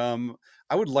 and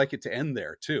I would like it to end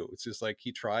there too. It's just like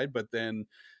he tried, but then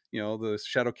the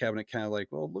Shadow Cabinet kind of like,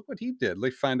 well, look what he did. They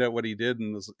find out what he did,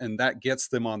 and that gets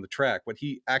them on the track. What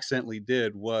he accidentally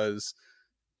did was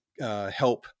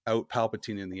help out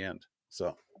Palpatine in the end.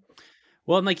 So.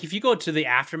 Well, and like if you go to the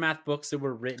Aftermath books that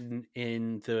were written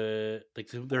in they're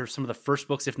some of the first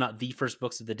books, if not the first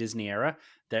books of the Disney era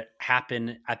that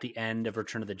happen at the end of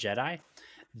Return of the Jedi.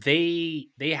 They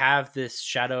have this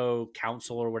Shadow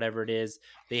Council or whatever it is.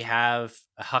 They have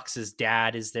Hux's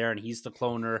dad is there, and he's the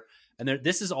cloner. And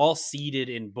this is all seeded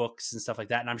in books and stuff like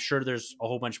that. And I'm sure there's a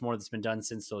whole bunch more that's been done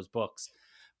since those books.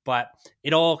 But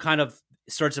it all kind of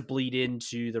starts to bleed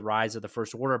into the rise of the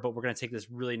First Order. But we're going to take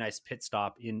this really nice pit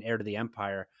stop in Heir to the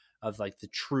Empire of like the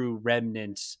true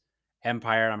remnant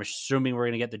empire. And I'm assuming we're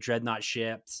going to get the Dreadnought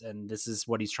ships, and this is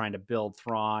what he's trying to build,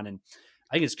 Thrawn. And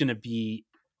I think it's going to be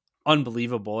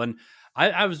unbelievable. And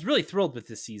I was really thrilled with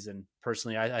this season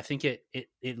personally. I think it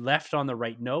left on the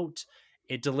right note.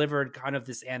 It delivered kind of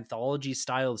this anthology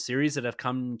style of series that I've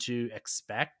come to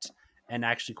expect and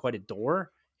actually quite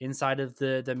adore inside of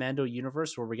the Mando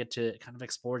universe, where we get to kind of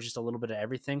explore just a little bit of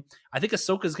everything. I think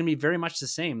Ahsoka is going to be very much the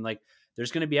same. Like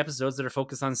there's going to be episodes that are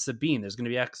focused on Sabine. There's going to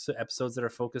be episodes that are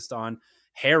focused on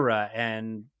Hera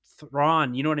and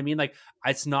Thrawn. You know what I mean? Like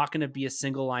it's not going to be a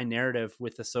single line narrative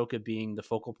with Ahsoka being the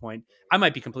focal point. I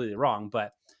might be completely wrong,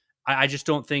 but I just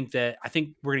don't think that. I think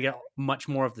we're going to get much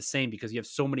more of the same because you have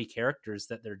so many characters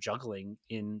that they're juggling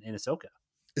in Ahsoka.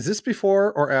 Is this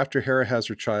before or after Hera has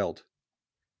her child?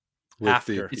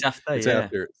 After. It's after, It's yeah.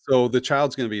 after. So the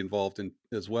child's going to be involved in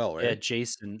as well, right? Yeah,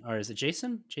 Jason, or is it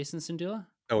Jason? Jason Sindula?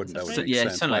 Oh, Is that that would right? make Yeah,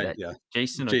 sense. something like Right, that. yeah.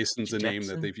 Jason or Jason's a name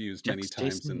Jackson? that they've used many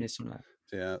times. Jason, And yeah, something like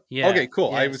that. yeah. Okay,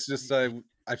 cool. I yes. was just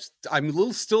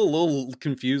I'm still a little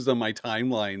confused on my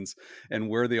timelines and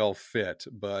where they all fit,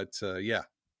 but yeah,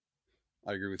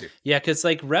 I agree with you. Yeah, because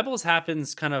like Rebels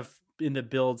happens kind of in the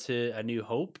build to A New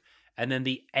Hope, and then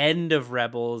the end of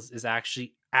Rebels is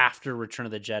actually after Return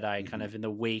of the Jedi, kind of in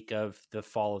the wake of the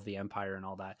fall of the Empire and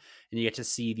all that. And you get to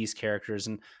see these characters,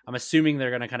 and I'm assuming they're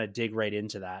going to kind of dig right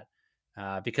into that.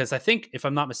 Because I think, if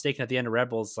I'm not mistaken, at the end of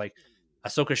Rebels, like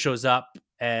Ahsoka shows up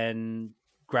and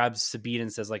grabs Sabine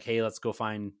and says, like, "Hey, let's go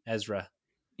find Ezra."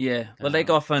 Yeah, well, they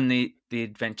go off on the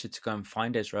adventure to go and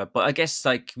find Ezra, but I guess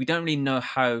like we don't really know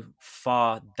how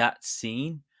far that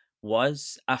scene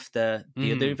was after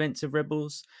the other events of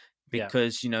Rebels,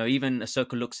 because even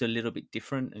Ahsoka looks a little bit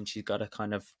different, and she's got a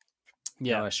kind of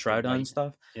a shroud on and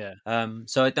stuff. Yeah.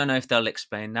 So I don't know if they'll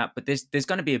explain that, but there's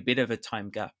going to be a bit of a time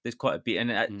gap. There's quite a bit,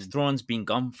 and Thrawn's been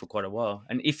gone for quite a while,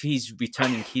 and if he's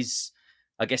returning,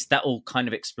 I guess that will kind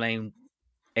of explain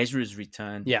Ezra's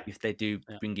return. If they do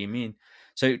bring him in.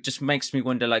 So it just makes me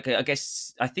wonder, like, I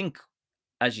think,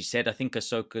 as you said, I think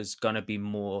Ahsoka's going to be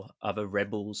more of a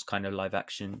Rebels kind of live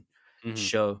action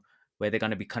show where they're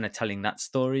going to be kind of telling that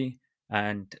story.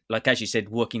 And like, as you said,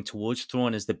 working towards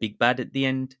Thrawn as the big bad at the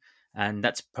end. And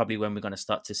that's probably when we're going to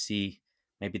start to see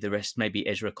maybe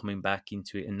Ezra coming back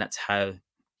into it. And that's how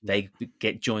they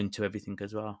get joined to everything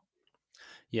as well.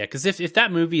 Yeah, because if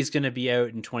that movie is going to be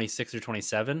out in 26 or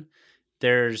 27,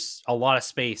 there's a lot of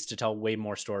space to tell way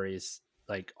more stories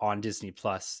like on Disney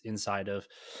Plus inside of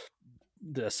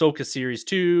the Ahsoka series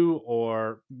 2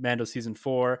 or Mando season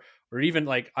 4, or even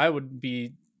like I would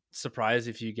be surprised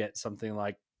if you get something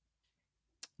like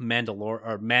Mandalore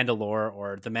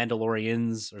or the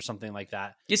Mandalorians or something like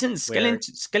that. Isn't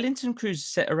Skeleton Crew's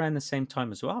set around the same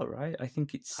time as well, right? I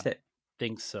think it's set. I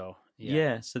think so.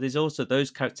 Yeah. So there's also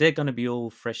those characters. They're going to be all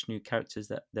fresh new characters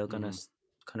that they're going to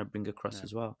kind of bring across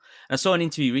as well. And I saw an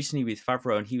interview recently with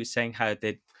Favreau, and he was saying how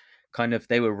they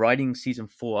were writing season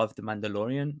 4 of The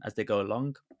Mandalorian as they go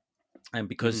along, and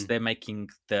because they're making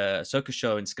the Ahsoka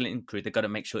show and Skeleton Crew, they've got to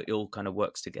make sure it all kind of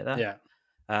works together.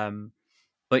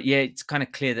 But yeah, it's kind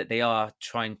of clear that they are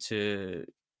trying to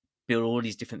build all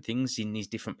these different things in these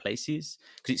different places,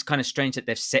 because it's kind of strange that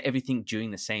they've set everything during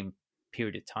the same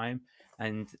period of time.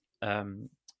 And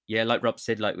like Rob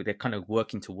said, like they're kind of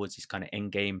working towards this kind of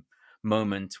end game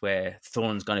moment where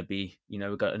Thrawn's going to be,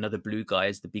 we've got another blue guy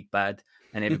as the big bad,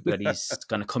 and everybody's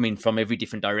going to come in from every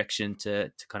different direction to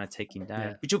kind of take him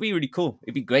down, which will be really cool.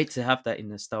 It'd be great to have that in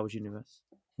the Star Wars universe.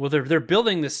 Well, they're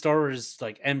building the Star Wars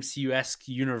like MCU-esque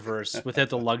universe without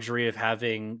the luxury of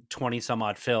having 20 some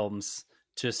odd films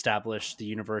to establish the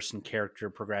universe and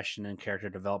character progression and character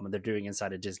development they're doing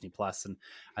inside of Disney Plus. And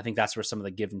I think that's where some of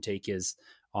the give and take is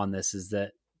on this, is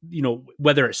that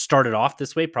whether it started off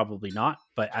this way, probably not.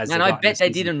 But as they Man, I got into bet they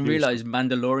season didn't 2, realize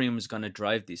Mandalorian was going to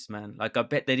drive this, man. Like, I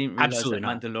bet they didn't realize that absolutely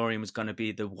not. Mandalorian was going to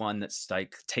be the one that's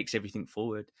like takes everything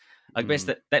forward. I guess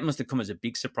Mm. that must have come as a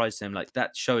big surprise to them. Like,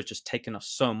 that show has just taken us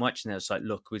so much, and it's like,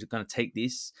 look, we're going to take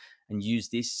this and use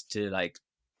this to like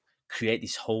create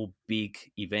this whole big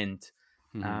event.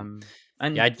 Mhm.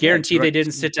 And Yeah, I'd guarantee they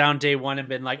didn't direct- sit down day one and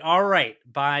been like, "All right,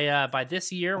 by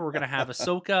this year, we're gonna have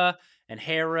Ahsoka and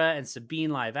Hera and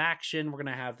Sabine live action. We're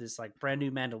gonna have this like brand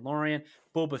new Mandalorian.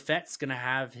 Boba Fett's gonna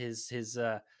have his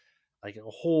like a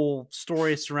whole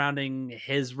story surrounding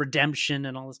his redemption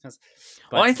and all this kind of stuff."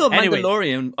 Oh, But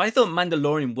anyways, I thought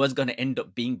Mandalorian was going to end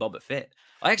up being Boba Fett.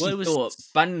 I well, actually it was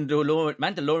thought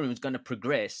Mandalorian was going to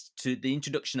progress to the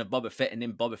introduction of Boba Fett and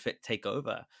then Boba Fett take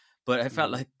over. But I felt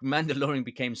like Mandalorian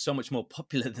became so much more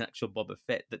popular than actual Boba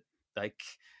Fett that, like,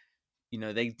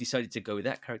 they decided to go with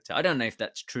that character. I don't know if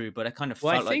that's true, but I kind of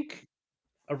well, I felt like, think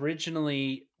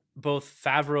originally both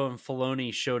Favreau and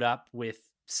Filoni showed up with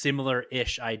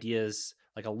similar-ish ideas,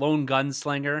 like a lone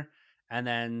gunslinger, and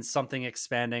then something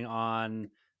expanding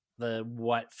on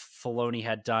what Filoni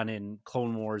had done in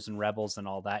Clone Wars and Rebels and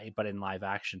all that, but in live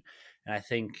action. And I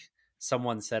think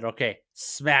someone said, "Okay,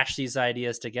 smash these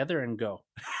ideas together and go."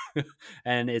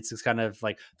 And it's kind of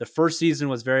like the first season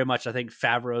was very much, I think,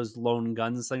 Favreau's lone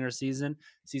gunslinger season.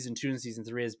 Season 2 and season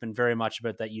 3 has been very much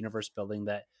about that universe building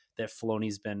that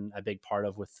Filoni's been a big part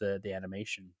of with the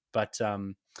animation. But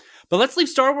let's leave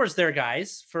Star Wars there,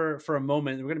 guys, for a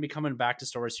moment. We're going to be coming back to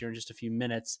Star Wars here in just a few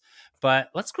minutes.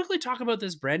 But let's quickly talk about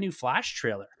this brand new Flash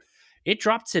trailer. It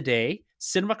dropped today.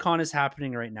 CinemaCon is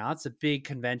happening right now. It's a big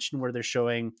convention where they're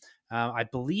showing, I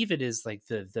believe it is like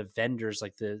the vendors,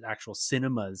 like the actual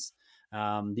cinemas,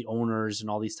 the owners and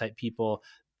all these type people,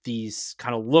 these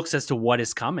kind of looks as to what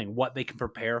is coming, what they can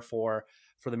prepare for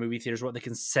the movie theaters, what they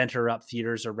can center up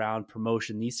theaters around,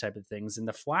 promotion, these type of things. And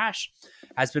the Flash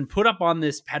has been put up on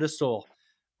this pedestal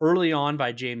early on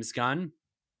by James Gunn.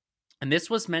 And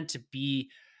this was meant to be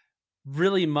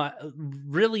really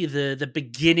the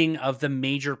beginning of the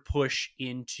major push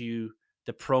into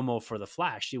the promo for the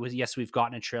Flash. It was, yes, we've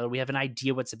gotten a trailer. We have an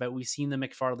idea what's about. We've seen the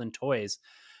McFarlane toys.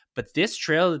 But this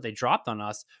trailer that they dropped on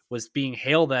us was being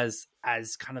hailed as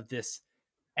kind of this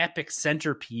epic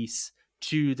centerpiece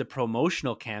to the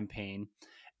promotional campaign.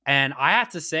 And I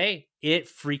have to say, it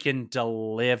freaking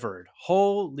delivered.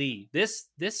 Holy, this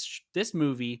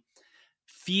movie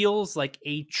feels like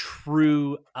a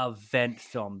true event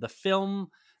film. The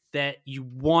film that you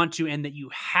want to and that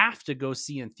you have to go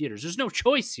see in theaters. There's no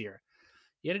choice here.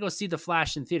 You got to go see The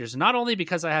Flash in theaters. Not only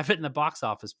because I have it in the box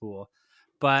office pool,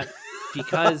 but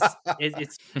because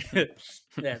it's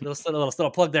yeah, little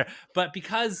plug there. But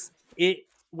because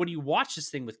when you watch this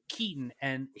thing with Keaton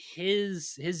and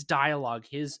his dialogue,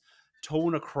 his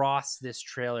tone across this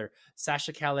trailer,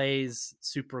 Sasha Calais'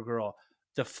 Supergirl,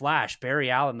 The Flash,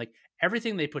 Barry Allen, like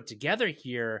everything they put together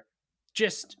here,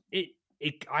 just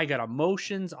I got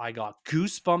emotions, I got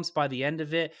goosebumps by the end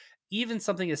of it. Even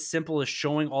something as simple as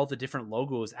showing all the different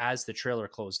logos as the trailer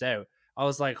closed out, I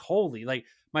was like, holy, like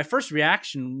my first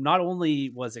reaction not only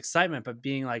was excitement, but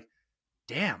being like,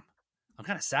 damn, I'm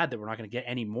kind of sad that we're not going to get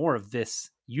any more of this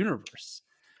universe.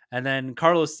 And then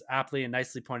Carlos aptly and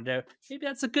nicely pointed out, maybe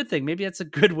that's a good thing. Maybe that's a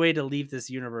good way to leave this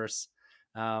universe,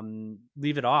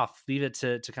 leave it off, leave it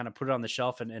to kind of put it on the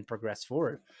shelf and progress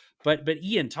forward. But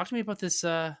Ian, talk to me about this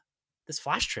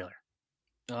Flash trailer.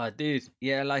 Oh, dude.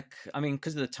 Yeah, like, I mean,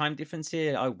 because of the time difference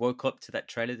here, I woke up to that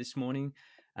trailer this morning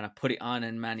and I put it on,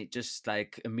 and man, it just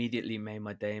like immediately made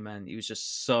my day, man. It was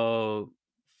just so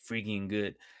freaking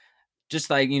good. Just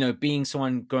like, being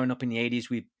someone growing up in the 80s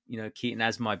with, Keaton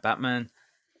as my Batman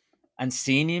and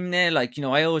seeing him there, like,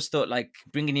 I always thought like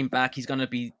bringing him back, he's going to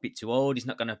be a bit too old. He's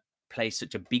not going to play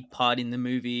such a big part in the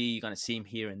movie. You're going to see him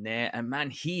here and there. And man,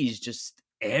 he is just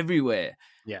everywhere.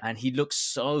 Yeah. And he looks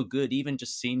so good. Even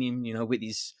just seeing him, with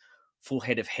his full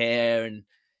head of hair and,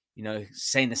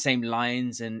 saying the same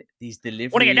lines and these delivery.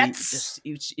 What are your nuts?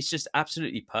 It's just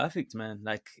absolutely perfect, man.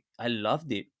 Like, I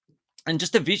loved it. And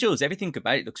just the visuals, everything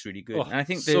about it looks really good. Oh, and I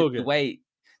think so the way,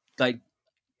 like,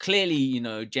 clearly,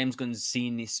 James Gunn's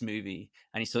seen this movie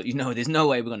and he thought, there's no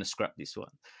way we're going to scrap this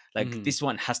one. Like, this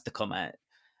one has to come out.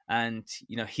 And,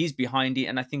 he's behind it.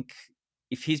 And I think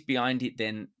if he's behind it,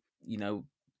 then,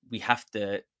 we have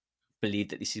to believe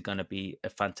that this is going to be a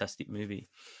fantastic movie.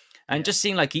 And just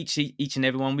seeing like each and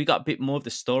every one, we got a bit more of the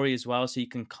story as well. So you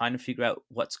can kind of figure out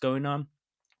what's going on.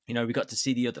 We got to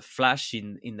see the other Flash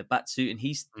in the Batsuit, and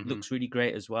he looks really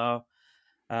great as well.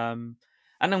 And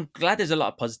I'm glad there's a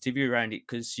lot of positivity around it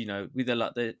because, with a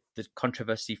lot of the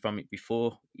controversy from it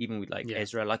before, even with like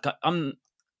Ezra, like I'm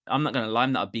I'm not gonna lie,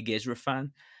 I'm not a big Ezra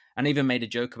fan, and I even made a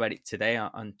joke about it today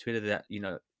on Twitter that, you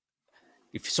know,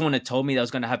 if someone had told me that I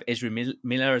was going to have Ezra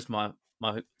Miller as my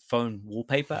phone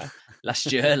wallpaper last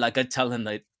year, like I'd tell them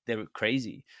that they were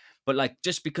crazy. But like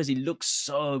just because he looks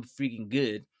so freaking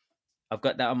good, I've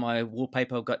got that on my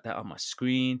wallpaper. I've got that on my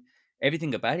screen.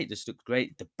 Everything about it just looks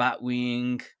great. The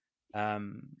Batwing,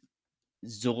 um,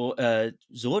 Zod.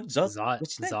 Zod.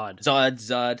 What's his name? Zod.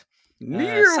 Zod.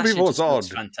 Kneel Sasha before just looks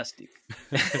Zod. fantastic.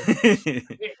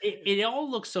 It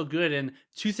all looks so good. And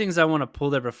two things I want to pull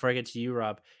there before I get to you,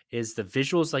 Rob, is the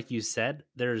visuals, like you said.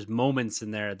 There's moments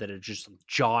in there that are just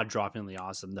jaw-droppingly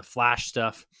awesome. The Flash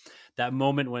stuff, that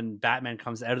moment when Batman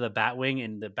comes out of the Batwing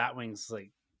and the Batwing's like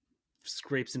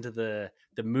scrapes into the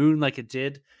moon like it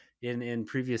did in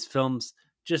previous films,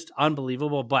 just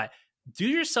unbelievable. But do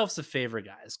yourselves a favor,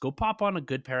 guys. Go pop on a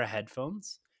good pair of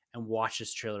headphones and watch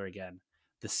this trailer again.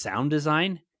 The sound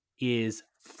design is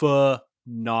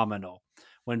phenomenal.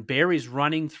 When Barry's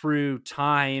running through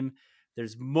time,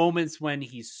 there's moments when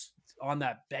he's on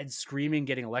that bed screaming,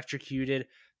 getting electrocuted,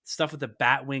 stuff with the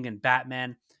Batwing and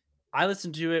Batman. I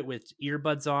listened to it with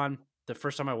earbuds on. The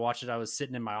first time I watched it, I was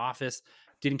sitting in my office,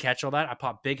 didn't catch all that. I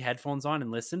popped big headphones on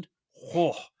and listened.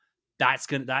 Oh,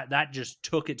 that just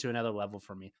took it to another level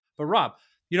for me. But Rob,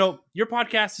 you know, your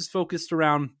podcast is focused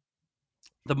around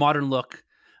the modern look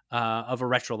of a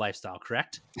retro lifestyle,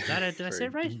 correct? Did I say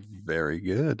it right? Very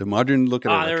good. A modern look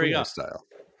at a There retro we go. lifestyle.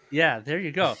 Yeah, there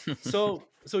you go. So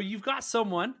you've got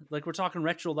someone, like we're talking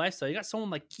retro lifestyle, you got someone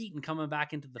like Keaton coming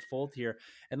back into the fold here,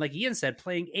 and like Ian said,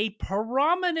 playing a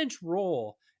prominent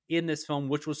role in this film,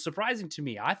 which was surprising to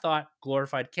me. I thought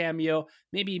glorified cameo,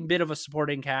 maybe a bit of a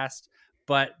supporting cast,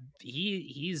 but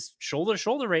he's shoulder to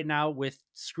shoulder right now with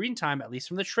screen time, at least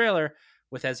from the trailer,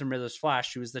 with Ezra Miller's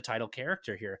Flash, who is the title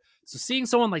character here. So seeing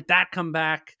someone like that come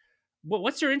back,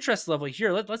 what's your interest level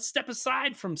here? Let's step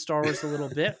aside from Star Wars a little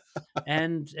bit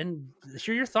and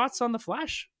hear your thoughts on the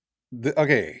Flash.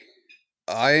 Okay,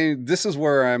 this is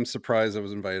where I'm surprised I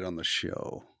was invited on the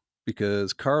show,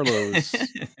 because Carlos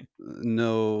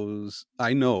knows.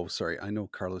 I know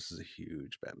Carlos is a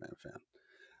huge Batman fan.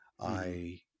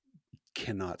 I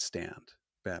cannot stand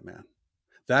Batman.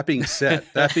 That being said,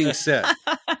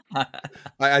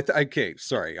 okay,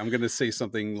 sorry, I'm going to say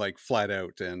something like flat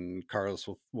out, and Carlos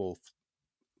will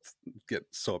get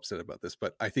so upset about this,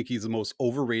 but I think he's the most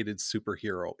overrated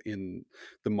superhero in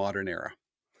the modern era.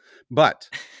 But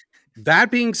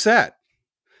that being said,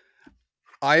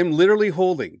 I am literally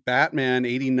holding Batman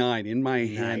 89 in my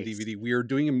hand DVD. We are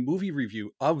doing a movie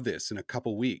review of this in a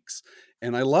couple weeks,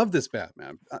 and I love this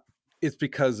Batman. It's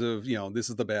because of, this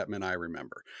is the Batman I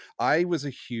remember. I was a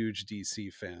huge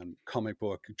DC fan, comic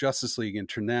book, Justice League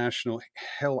International.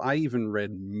 Hell, I even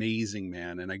read Amazing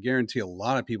Man, and I guarantee a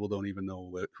lot of people don't even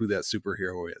know who that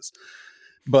superhero is.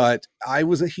 But I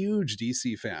was a huge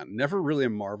DC fan, never really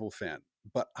a Marvel fan.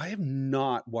 But I have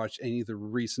not watched any of the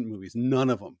recent movies,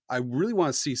 none of them. I really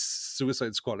want to see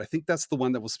Suicide Squad. I think that's the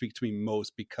one that will speak to me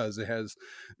most, because it has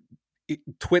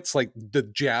twits like the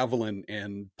Javelin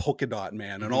and Polka Dot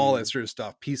Man and all that sort of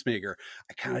stuff. Peacemaker,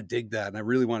 I kind of dig that, and I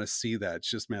really want to see that. It's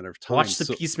just a matter of time. Watch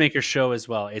the Peacemaker show as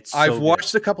well. I've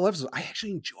watched a couple episodes. I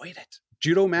actually enjoyed it.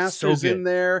 Judo Master's in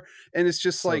there, and it's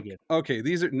just like, okay,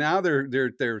 these are now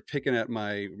they're picking at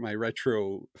my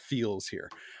retro feels here.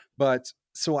 But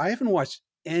so I haven't watched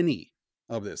any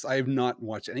of this. I have not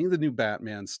watched any of the new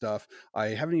Batman stuff. I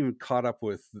haven't even caught up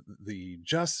with the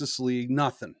Justice League,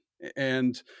 nothing.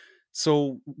 And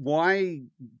so why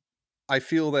I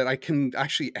feel that I can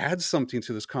actually add something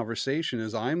to this conversation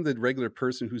is I'm the regular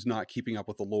person who's not keeping up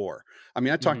with the lore. I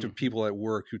mean, I talk to people at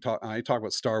work I talk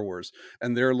about Star Wars,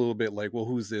 and they're a little bit like, well,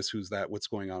 who's this? Who's that? What's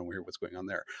going on here? What's going on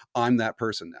there? I'm that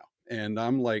person now. And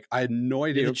I'm like, I had no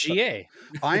idea. You're the GA.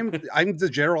 I'm the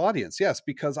general audience. Yes.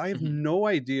 Because I have no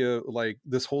idea, like,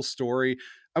 this whole story.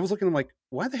 I was looking, I'm like,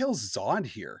 why the hell is Zod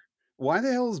here? Why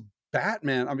the hell is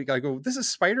Batman? I mean, I go, this is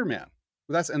Spider-Man.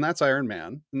 That's Iron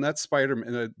Man, and that's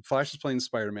Spider-Man. Flash is playing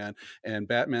Spider-Man, and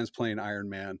Batman's playing Iron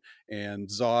Man, and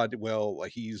Zod, well,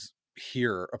 he's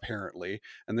here apparently,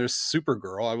 and there's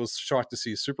Supergirl. I was shocked to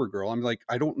see Supergirl. I'm like,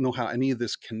 I don't know how any of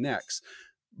this connects.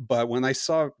 But when I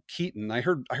saw Keaton, I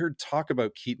heard talk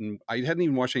about Keaton. I hadn't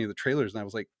even watched any of the trailers, and I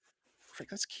was like, frick,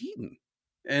 that's Keaton.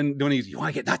 And when you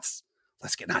want to get nuts,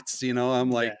 let's get nuts.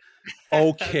 I'm like,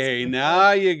 okay,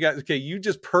 now you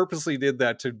just purposely did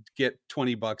that to get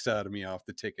 $20 out of me off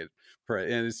the ticket.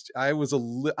 And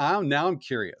now I'm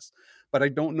curious, but I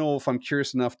don't know if I'm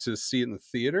curious enough to see it in the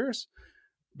theaters,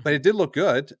 but it did look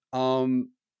good.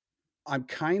 I'm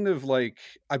kind of like,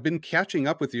 I've been catching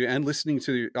up with you and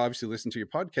obviously listen to your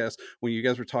podcast when you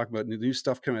guys were talking about new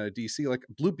stuff coming out of DC, like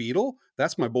Blue Beetle.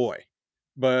 That's my boy.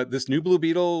 But this new Blue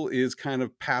Beetle is kind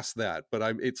of past that.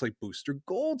 But it's like Booster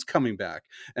Gold's coming back.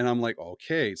 And I'm like,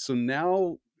 okay. So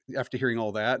now after hearing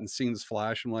all that and seeing this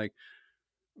Flash, I'm like,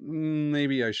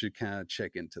 maybe I should kind of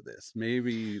check into this.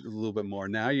 Maybe a little bit more.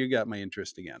 Now you got my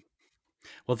interest again.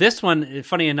 Well, this one,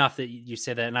 funny enough that you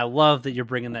say that, and I love that you're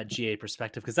bringing that GA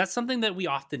perspective, because that's something that we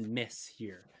often miss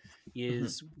here.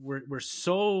 Is we're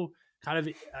so kind of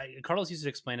Carlos used to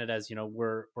explain it as,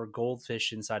 we're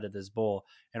goldfish inside of this bowl,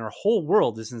 and our whole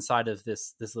world is inside of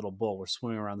this little bowl. We're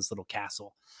swimming around this little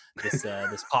castle, this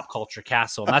pop culture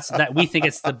castle, and that we think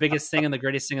it's the biggest thing and the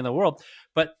greatest thing in the world,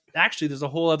 but actually there's a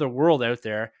whole other world out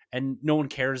there, and no one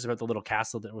cares about the little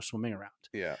castle that we're swimming around.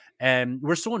 Yeah. And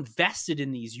we're so invested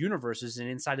in these universes and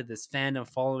inside of this fandom,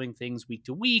 following things week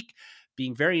to week,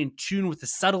 being very in tune with the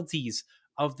subtleties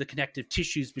of the connective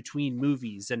tissues between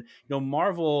movies. And,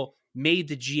 Marvel made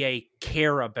the GA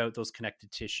care about those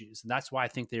connected tissues. And that's why I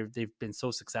think they've been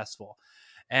so successful.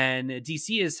 And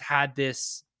DC has had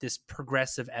this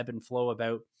progressive ebb and flow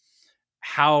about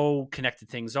how connected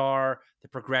things are, the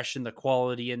progression, the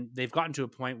quality, and they've gotten to a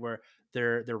point where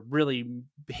they're really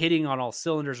hitting on all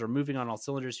cylinders, or moving on all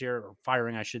cylinders here, or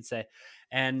firing, I should say.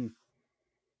 And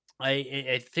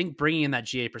I think bringing in that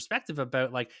GA perspective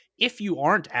about, like, if you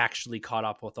aren't actually caught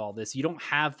up with all this, you don't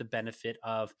have the benefit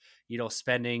of,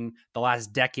 spending the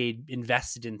last decade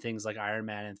invested in things like Iron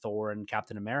Man and Thor and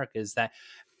Captain America, is that,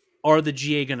 are the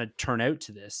GA going to turn out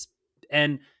to this?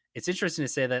 And it's interesting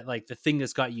to say that, like, the thing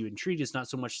that's got you intrigued is not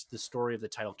so much the story of the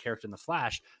title character in the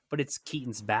Flash, but it's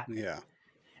Keaton's Batman. Yeah.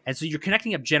 And so you're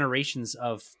connecting up generations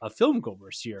of film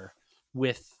goers here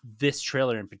with this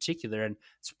trailer in particular. And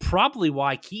it's probably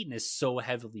why Keaton is so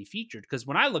heavily featured. Because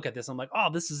when I look at this, I'm like, oh,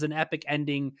 this is an epic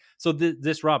ending. So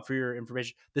this, Rob, for your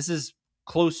information, this is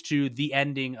close to the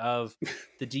ending of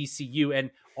the DCU,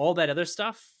 and all that other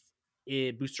stuff,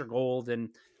 Booster Gold, and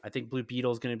I think Blue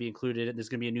Beetle is going to be included. There's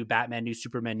going to be a new Batman, new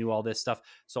Superman, new all this stuff.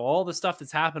 So all the stuff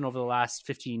that's happened over the last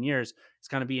 15 years is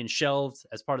kind of being shelved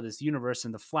as part of this universe.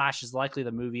 And The Flash is likely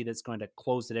the movie that's going to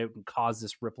close it out and cause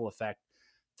this ripple effect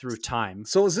through time.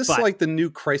 So is this like the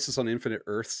new Crisis on Infinite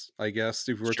Earths, I guess,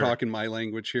 if we're talking my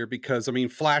language here? Because, I mean,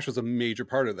 Flash was a major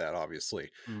part of that,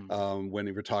 obviously, when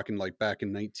we were talking like back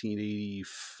in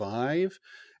 1985.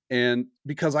 And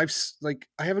because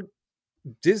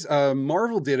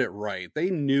Marvel did it right. They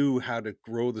knew how to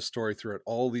grow the story throughout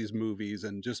all these movies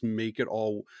and just make it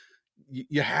all.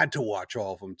 You had to watch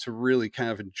all of them to really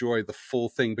kind of enjoy the full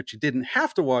thing, but you didn't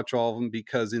have to watch all of them,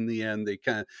 because in the end they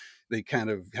kind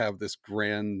of have this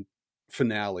grand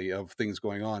finale of things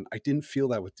going on. I didn't feel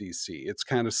that with DC. It's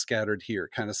kind of scattered here,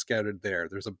 kind of scattered there.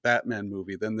 There's a Batman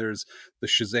movie, then there's the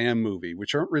Shazam movie,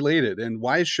 which aren't related. And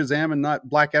why is Shazam and not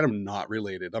Black Adam not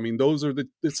related? I mean,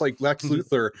 it's like Lex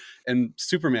Luthor and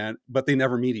Superman, but they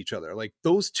never meet each other. Like,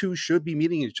 those two should be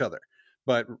meeting each other.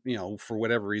 But, for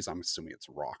whatever reason, I'm assuming it's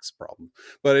Rock's problem.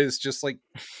 But it's just like,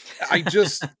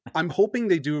 I'm hoping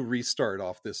they do a restart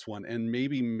off this one and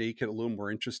maybe make it a little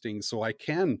more interesting, so I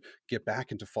can get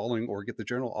back into following, or get the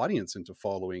general audience into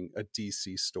following, a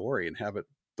DC story and have it,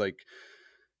 like,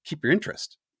 keep your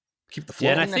interest, keep the flow.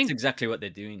 Yeah, and I think that's exactly what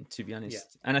they're doing, to be honest.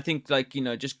 Yeah. And I think, like,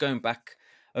 just going back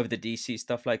over the DC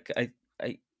stuff, like,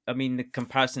 I mean, the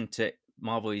comparison to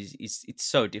Marvel is it's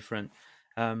so different.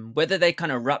 Whether they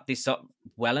kind of wrap this up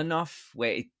well enough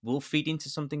where it will feed into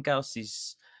something else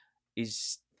is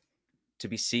to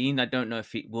be seen. I don't know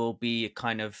if it will be a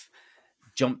kind of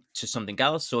jump to something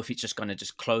else, or if it's just going to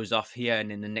just close off here, and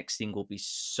then the next thing will be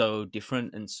so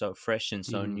different and so fresh and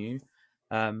so new.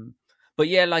 But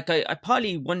yeah, like, I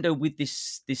partly wonder with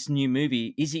this new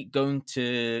movie, has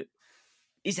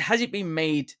it been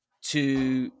made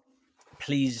to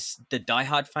please the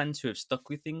diehard fans who have stuck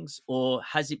with things, or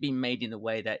has it been made in a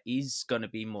way that is going to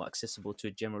be more accessible to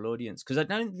a general audience? Because I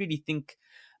don't really think,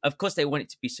 of course they want it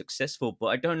to be successful, but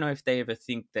I don't know if they ever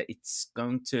think that it's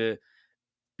going to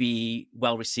be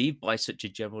well received by such a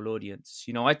general audience.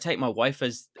 I take my wife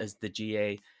as the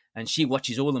GA, and she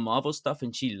watches all the Marvel stuff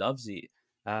and she loves it.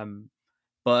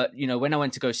 But when I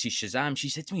went to go see Shazam, she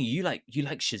said to me, "You like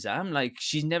Shazam?" Like,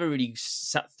 she's never really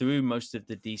sat through most of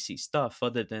the DC stuff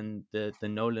other than the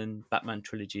Nolan Batman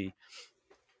trilogy.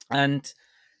 And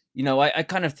I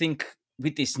kind of think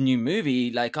with this new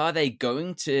movie, like, are they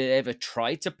going to ever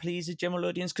try to please a general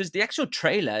audience? Because the actual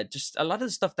trailer, just a lot of the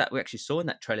stuff that we actually saw in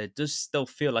that trailer does still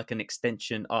feel like an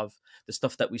extension of the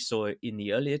stuff that we saw in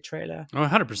the earlier trailer. Oh,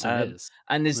 100% is.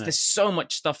 And there's so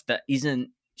much stuff that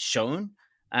isn't shown.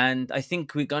 And I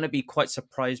think we're going to be quite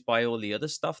surprised by all the other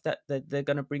stuff that they're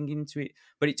going to bring into it.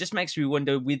 But it just makes me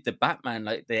wonder with the Batman,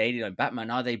 like the 89 Batman,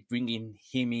 are they bringing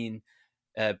him in,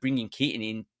 bringing Keaton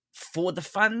in for the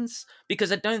fans?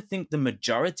 Because I don't think the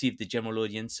majority of the general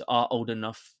audience are old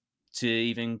enough to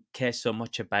even care so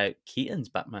much about Keaton's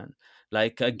Batman.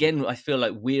 Like, again, I feel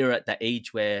like we're at that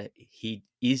age where he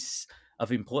is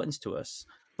of importance to us,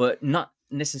 but not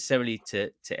necessarily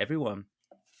to everyone.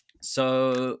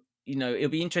 So, it'll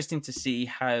be interesting to see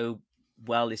how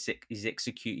well this is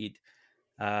executed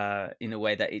in a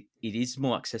way that it is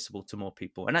more accessible to more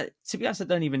people. And to be honest, I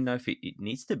don't even know if it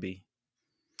needs to be.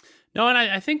 No, and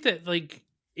I think that like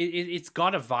it's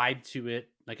got a vibe to it.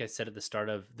 Like I said at the start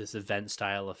of this event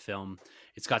style of film,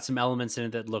 it's got some elements in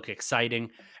it that look exciting.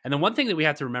 And the one thing that we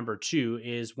have to remember too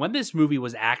is when this movie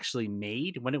was actually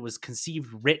made, when it was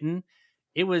conceived, written,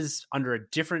 it was under a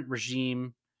different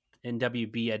regime in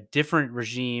WB, a different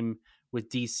regime with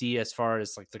DC as far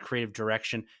as like the creative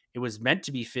direction. It was meant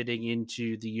to be fitting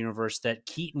into the universe that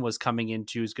Keaton was coming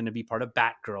into, is going to be part of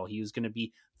Batgirl. He was going to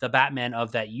be the Batman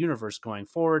of that universe going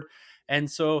forward.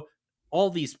 And so all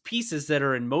these pieces that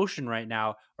are in motion right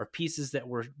now are pieces that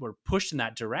were pushed in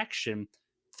that direction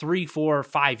 3, 4,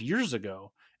 5 years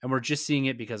ago. And we're just seeing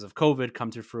it because of COVID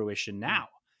come to fruition now.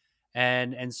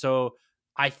 And so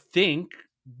I think,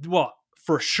 well,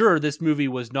 for sure, this movie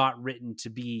was not written to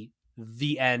be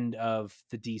the end of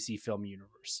the DC film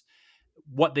universe.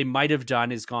 What they might have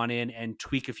done is gone in and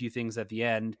tweak a few things at the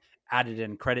end, added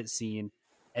in credit scene,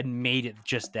 and made it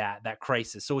just that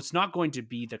crisis. So it's not going to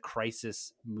be the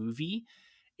crisis movie.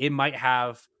 It might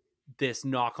have this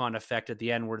knock-on effect at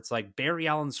the end where it's like Barry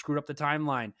Allen screwed up the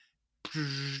timeline.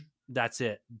 That's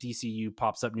it. DCU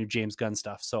pops up new James Gunn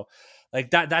stuff. So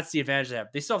like that's the advantage they have.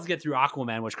 They still have to get through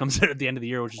Aquaman, which comes out at the end of the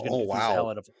year, which is going to confuse the hell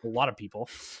out of a lot of people.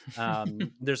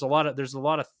 There's a lot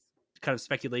of kind of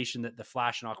speculation that the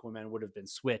Flash and Aquaman would have been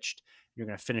switched. You're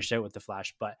going to finish out with the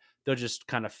Flash, but they'll just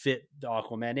kind of fit the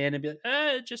Aquaman in and be like,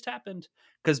 it just happened.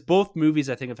 Because both movies,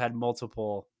 I think, have had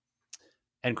multiple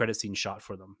end credit scenes shot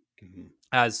for them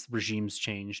as regimes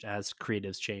changed, as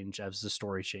creatives changed, as the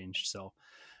story changed. So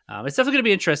it's definitely going to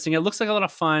be interesting. It looks like a lot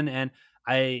of fun. And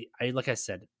I like I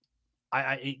said,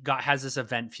 has this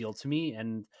event feel to me,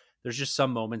 and there's just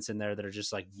some moments in there that are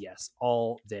just like, yes,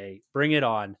 all day, bring it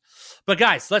on. But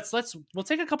guys, we'll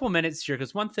take a couple minutes here,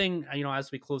 because one thing,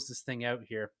 as we close this thing out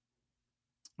here,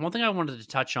 one thing I wanted to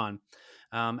touch on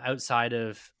outside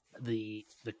of the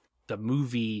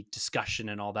movie discussion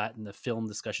and all that, and the film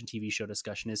discussion, TV show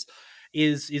discussion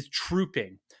is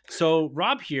trooping. So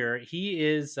Rob here,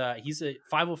 he's a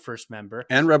 501st member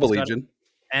and Rebel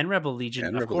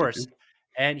Legion, of course.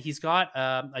 And he's got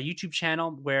a YouTube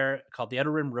channel called The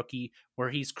Outer Rim Rookie, where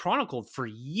he's chronicled for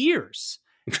years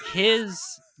his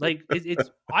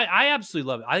I absolutely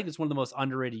love it. I think it's one of the most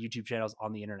underrated YouTube channels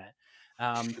on the internet.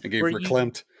 I gave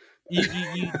verklempt.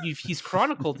 He's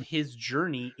chronicled his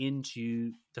journey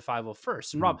into the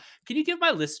 501st. And Rob, can you give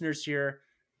my listeners here,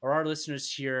 or our listeners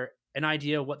here, an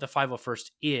idea of what the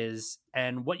 501st is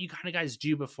and what you kind of guys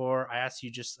do before I ask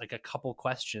you just like a couple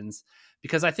questions?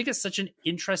 Because I think it's such an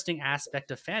interesting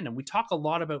aspect of fandom. We talk a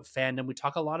lot about fandom. We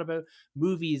talk a lot about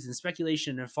movies and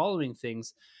speculation and following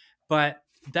things, but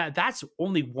that's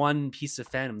only one piece of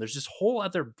fandom. There's this whole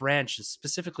other branch,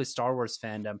 specifically Star Wars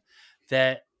fandom,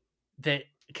 that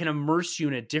can immerse you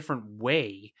in a different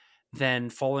way than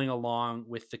following along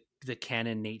with the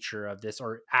canon nature of this,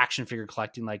 or action figure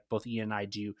collecting like both Ian and I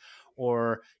do,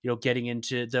 or getting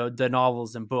into the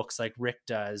novels and books like Rick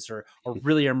does, or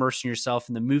really immersing yourself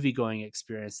in the movie going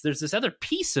experience. There's this other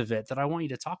piece of it that I want you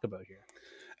to talk about here.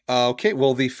 Okay,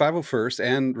 well, the 501st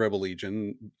and Rebel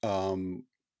Legion,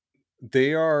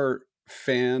 they are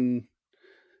fan.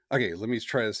 Okay, let me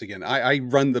try this again. I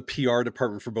run the PR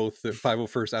department for both the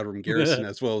 501st Outer Rim Garrison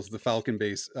as well as the Falcon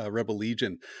Base Rebel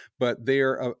Legion, but they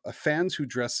are fans who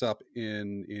dress up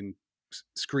in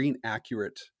screen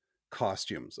accurate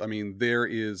costumes. I mean, there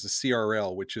is a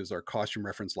CRL, which is our costume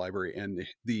reference library, and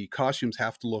the costumes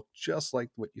have to look just like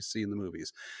what you see in the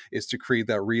movies. It's to create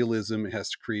that realism. It has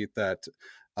to create that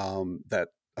that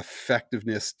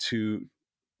effectiveness to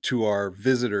our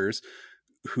visitors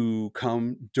who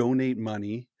come donate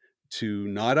money to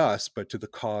not us, but to the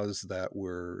cause that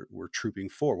we're trooping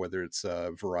for, whether it's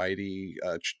Variety,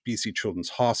 BC Children's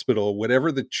Hospital, whatever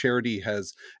the charity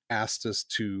has asked us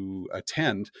to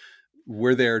attend.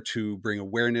 We're there to bring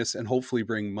awareness and hopefully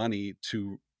bring money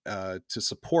to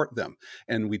support them.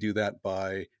 And we do that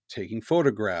by taking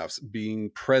photographs, being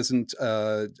present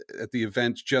at the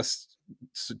event, just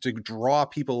to draw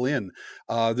people in.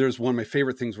 There's one of my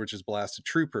favorite things, which is Blast a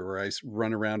Trooper, where I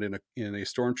run around in a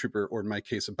stormtrooper, or in my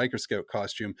case, a biker scout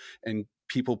costume, and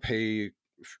people pay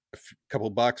a couple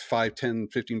bucks, 5, 10,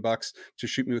 15 bucks to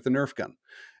shoot me with a Nerf gun.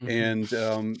 And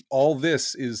all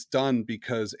this is done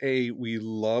because A, we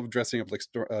love dressing up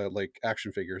like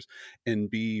action figures, and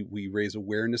B, we raise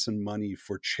awareness and money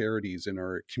for charities in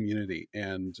our community.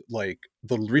 And like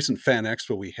the recent fan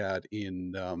expo we had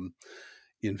in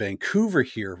Vancouver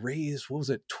here raised, what was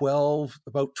it,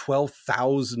 about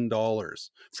 $12,000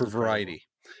 for Variety.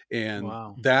 And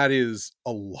wow. that is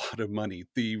a lot of money.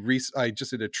 I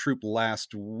just did a troop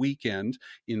last weekend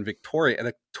in Victoria at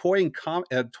a toy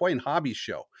and hobby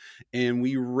show, and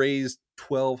we raised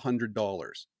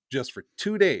 $1,200 just for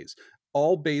 2 days,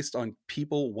 all based on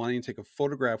people wanting to take a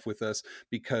photograph with us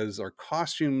because our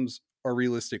costumes are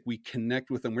realistic. We connect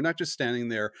with them. We're not just standing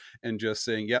there and just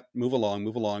saying, yep, move along,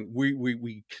 move along.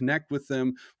 We connect with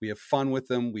them. We have fun with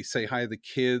them. We say hi to the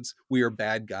kids. We are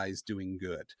bad guys doing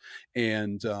good.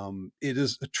 And it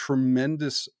is a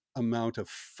tremendous amount of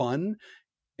fun,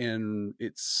 and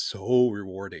it's so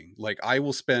rewarding. Like, I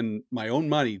will spend my own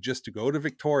money just to go to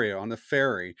Victoria on the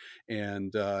ferry,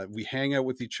 and we hang out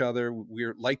with each other.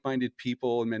 We're like-minded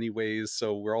people in many ways,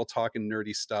 so we're all talking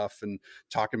nerdy stuff and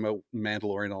talking about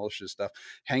Mandalorian, all this stuff,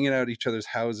 hanging out at each other's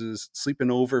houses,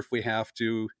 sleeping over if we have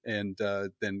to, and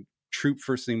then troop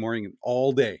first thing morning, and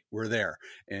all day we're there,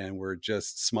 and we're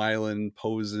just smiling,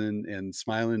 posing, and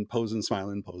smiling, posing,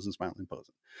 smiling, posing, smiling,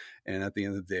 posing. And at the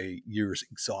end of the day, you're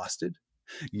exhausted,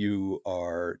 you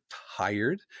are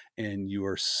tired, and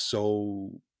your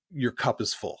cup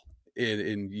is full,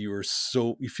 and you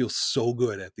feel so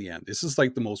good at the end. This is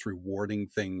like the most rewarding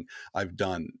thing I've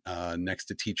done, next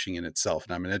to teaching in itself.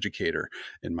 And I'm an educator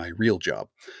in my real job,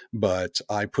 but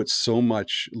I put so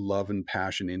much love and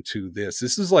passion into this.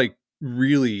 This is like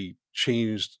really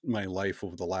changed my life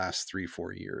over the last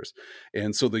 3-4 years.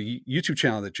 And so the YouTube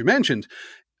channel that you mentioned,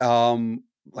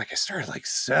 like, I started like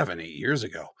 7-8 years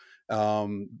ago.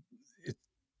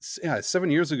 Yeah,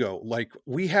 7 years ago. Like,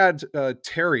 we had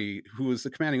Terry, who was the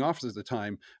commanding officer at the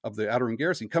time of the Outer Rim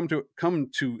Garrison, come to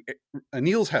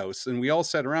Anil's house, and we all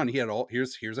sat around. He had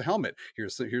here's a helmet,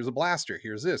 here's a blaster,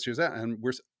 here's this, here's that, and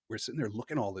we're sitting there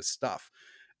looking at all this stuff.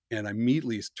 And I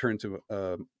immediately turned to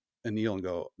Anil and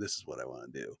go, this is what I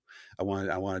want to do. I want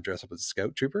to dress up as a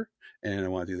scout trooper, and I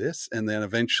want to do this. And then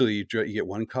eventually you get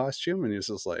one costume, and it's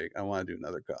just like, I want to do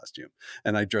another costume.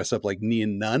 And I dress up like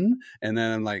Neon Nun, and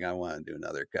then I'm like, I want to do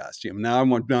another costume. Now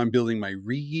I'm building my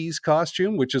Reese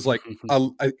costume, which is like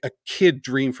a kid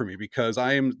dream for me, because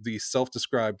I am the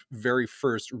self-described very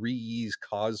first Reese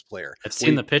cosplayer. I've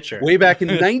seen the picture way back in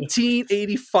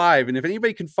 1985. And if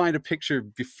anybody can find a picture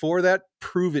before that,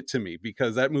 prove it to me,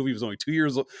 because that movie was only 2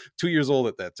 years old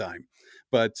at that time.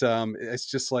 But it's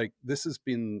just like, this has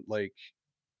been like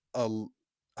a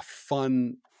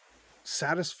fun,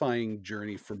 satisfying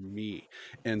journey for me.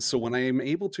 And so when I am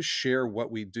able to share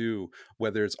what we do,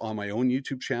 whether it's on my own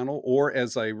YouTube channel, or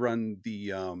as I run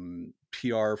the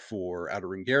PR for Outer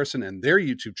Rim Garrison and their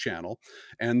YouTube channel,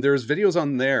 and there's videos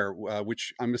on there,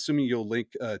 which I'm assuming you'll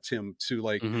link, Tim, to,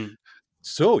 like,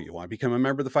 so you want to become a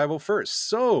member of the 501st.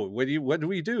 So what do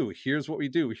we do? Here's what we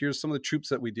do. Here's some of the troops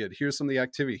that we did. Here's some of the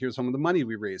activity. Here's some of the money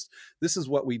we raised. This is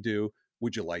what we do.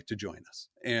 Would you like to join us?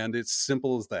 And it's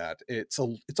simple as that. It's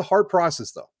a hard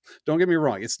process, though. Don't get me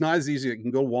wrong. It's not as easy. You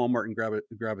can go to Walmart and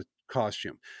grab a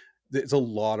costume. It's a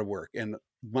lot of work. And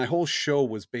my whole show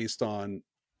was based on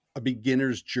a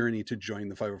beginner's journey to join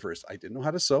the 501st. I didn't know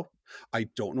how to sew. I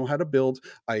don't know how to build.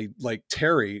 I like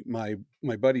Terry, my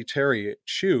buddy Terry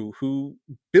Chu, who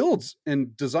builds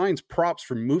and designs props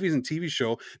for movies and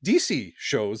TV DC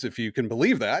shows, if you can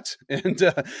believe that. And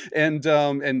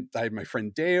I had my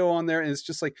friend Deo on there, and it's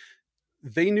just like,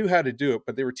 they knew how to do it,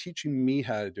 but they were teaching me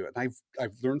how to do it. And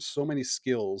I've learned so many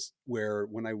skills, where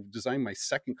when I designed my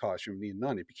second costume, Neon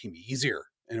Nun, it became easier.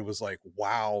 And it was like,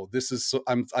 wow, this is so,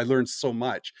 I learned so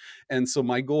much. And so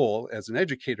my goal as an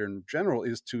educator in general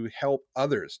is to help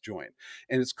others join.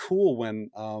 And it's cool when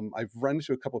I've run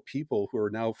into a couple of people who are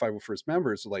now 501st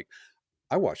members, like,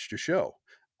 I watched your show,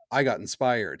 I got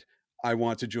inspired, I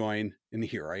want to join, and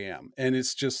here I am. And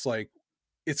it's just like,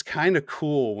 it's kind of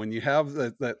cool when you have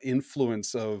that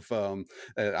influence of, I'm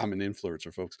an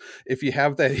influencer, folks. If you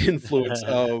have that influence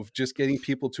of just getting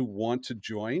people to want to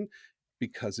join,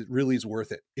 because it really is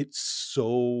worth it. It's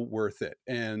so worth it.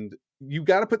 And you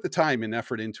got to put the time and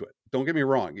effort into it. Don't get me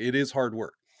wrong. It is hard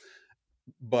work.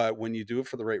 but when you do it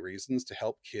for the right reasons to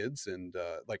help kids, and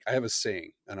like I have a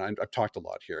saying, and I've talked a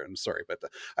lot here, I'm sorry, but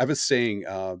I have a saying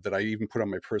that I even put on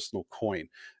my personal coin.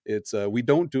 It's we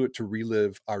don't do it to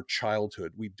relive our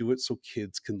childhood, we do it so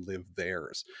kids can live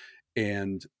theirs.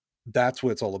 And that's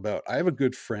what it's all about. I have a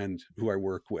good friend who I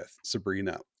work with,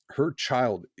 Sabrina. Her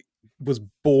child was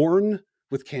born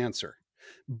with cancer.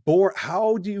 Born,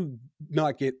 how do you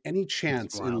not get any That's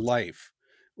chance in wild. life?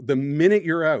 The minute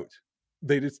you're out,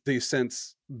 they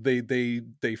sense they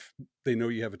know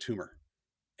you have a tumor.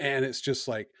 And it's just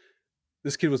like,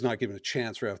 this kid was not given a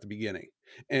chance right off the beginning.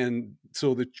 And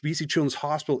so the BC Children's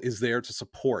Hospital is there to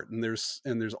support, and there's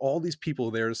all these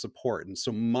people there to support. And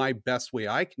so my best way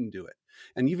I can do it,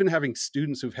 and even having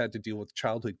students who've had to deal with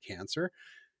childhood cancer,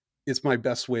 it's my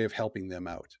best way of helping them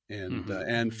out,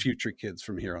 and future kids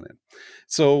from here on in.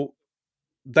 So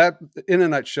that, in a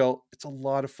nutshell, it's a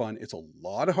lot of fun. It's a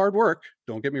lot of hard work,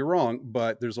 don't get me wrong,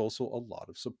 but there's also a lot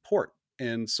of support.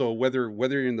 And so whether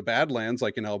you're in the Badlands,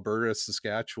 like in Alberta,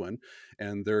 Saskatchewan,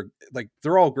 and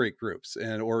they're all great groups,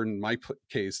 and or in my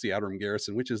case, the Outer Rim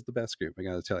Garrison, which is the best group, I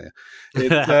gotta tell you,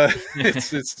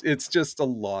 it's just a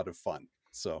lot of fun.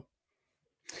 So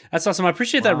That's awesome. I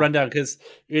appreciate that Wow. rundown because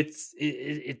it's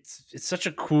such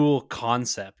a cool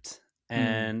concept,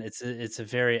 and it's a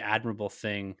very admirable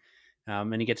thing,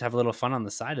 and you get to have a little fun on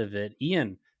the side of it.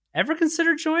 Ian, ever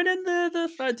consider joining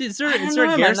is there I don't a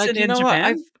know, man. Like, garrison you in know what?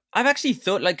 Japan? I've actually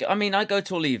thought, like, I mean, I go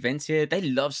to all the events here. They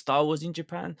love Star Wars in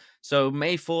Japan. So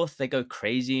May 4th, they go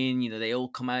crazy, and they all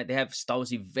come out. They have Star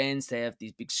Wars events. They have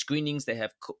these big screenings. They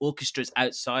have orchestras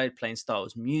outside playing Star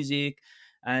Wars music.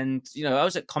 And I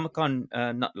was at Comic-Con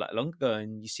not that long ago,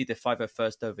 and you see the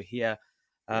 501st over here.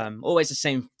 Always the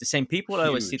same people. I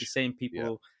always see the huge. same Yeah,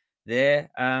 people there.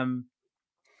 it's a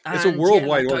And yeah,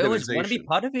 worldwide like I always want to be organization.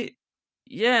 part of it.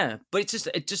 Yeah, but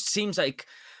it just seems like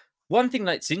one thing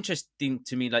that's interesting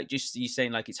to me, like just you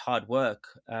saying like it's hard work,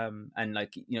 and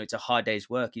like it's a hard day's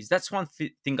work. Is that's one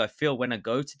thing I feel when I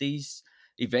go to these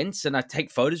events and I take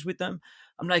photos with them.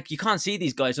 I'm like, you can't see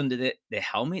these guys under their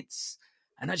helmets,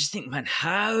 and I just think, man,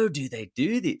 how do they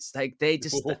do this? Like they're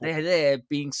there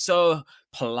being so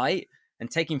polite and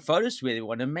taking photos with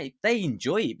everyone, and they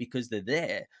enjoy it because they're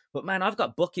there. But man, I've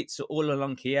got buckets all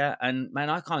along here, and man,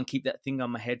 I can't keep that thing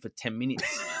on my head for 10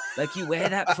 minutes. Like you wear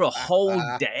that for a whole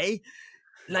day.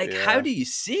 Like, how Yeah, do you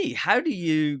see? How do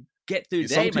you get through the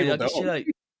some day, man? people I guess don't.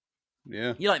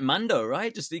 Yeah. you're like Mando,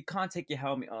 right? Just you can't take your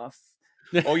helmet off.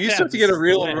 Oh, you Yeah, start to this get a is the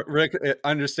real way.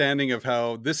 understanding of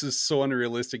how this is so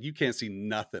unrealistic. You can't see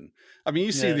nothing. I mean,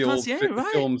 you see Yeah. the Can't old see it,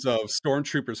 right? films of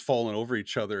stormtroopers falling over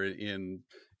each other in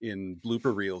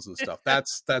blooper reels and stuff.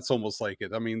 That's almost like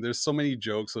it. I mean, there's so many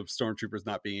jokes of stormtroopers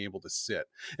not being able to sit.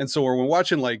 And so when we're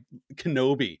watching like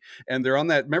Kenobi, and they're on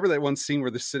that, remember that one scene where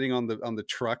they're sitting on the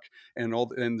truck, and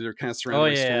they're kind of surrounded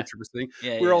Oh by yeah. stormtroopers thing.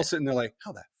 Yeah, We're all yeah. sitting there like,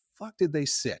 how the fuck did they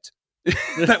sit?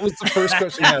 That was the first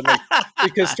question I had, like,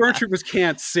 because stormtroopers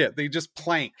can't sit; they just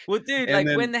plank. Well, dude, And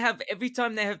like when then they have every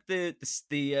time they have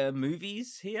the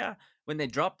movies here, when they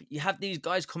drop, you have these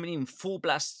guys coming in full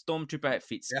blast stormtrooper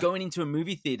outfits, yeah. going into a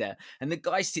movie theater, and the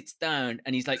guy sits down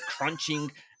and he's like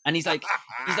crunching, and he's like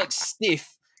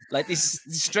stiff, like this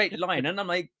straight line, and I'm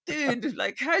like, dude,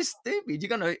 like how stupid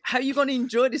how you gonna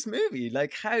enjoy this movie?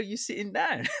 Like how are you sitting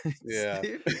down? It's Yeah.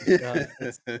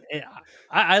 stupid.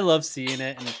 I love seeing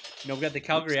it, and we've got the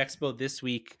Calgary Expo this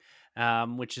week,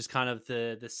 which is kind of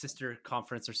the sister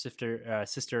conference or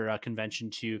sister convention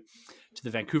to the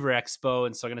Vancouver Expo,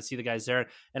 and so I'm going to see the guys there.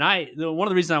 And one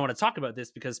of the reasons I want to talk about this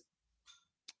because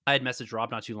I had messaged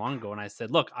Rob not too long ago, and I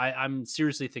said, "Look, I'm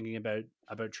seriously thinking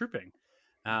about trooping.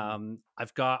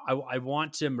 I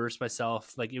want to immerse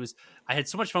myself. Like I had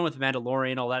so much fun with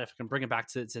Mandalorian, all that. If I can bring it back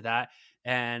to that,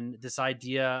 and this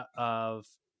idea of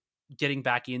getting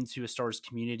back into a Star Wars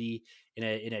community in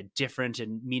a different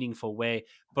and meaningful way,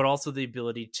 but also the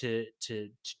ability to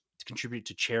contribute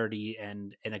to charity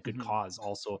and a good Mhm. cause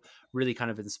also really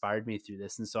kind of inspired me through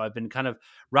this. And so I've been kind of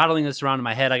rattling this around in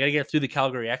my head. I got to get through the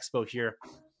Calgary Expo here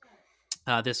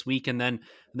this week, and then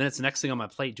it's the next thing on my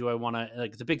plate. Do I want to,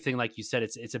 like, the big thing, like you said,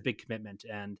 it's a big commitment,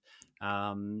 and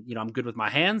I'm good with my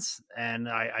hands, and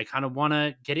I kind of want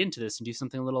to get into this and do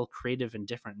something a little creative and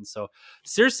different. And so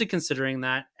seriously considering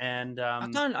that. And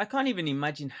I can't even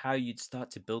imagine how you'd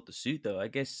start to build the suit though. I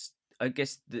guess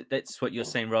that's what you're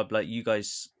saying, Rob. Like you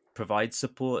guys provide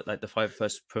support, like the Five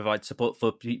First provide support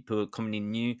for people coming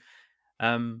in new.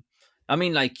 Um, I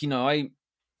mean, like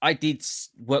I did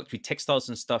work with textiles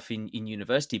and stuff in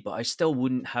university, but I still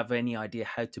wouldn't have any idea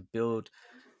how to build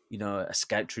a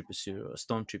scout trooper suit or a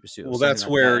stormtrooper suit or Well, something that's like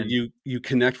that. where And you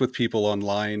connect with people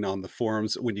online on the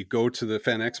forums. When you go to the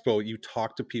Fan Expo, you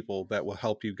talk to people that will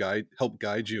help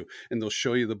guide you, and they'll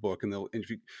show you the book,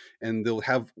 and they'll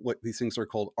have what these things are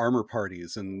called armor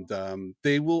parties, and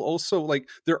they will also, like,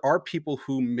 there are people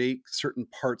who make certain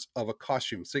parts of a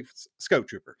costume, say scout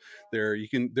trooper. There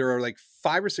are like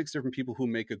 5 or 6 different people who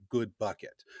make a good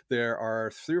bucket. There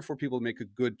are 3 or 4 people who make a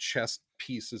good chest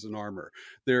piece as an armor.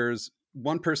 There's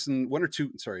one or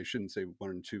two, sorry, I shouldn't say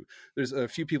one and two. There's a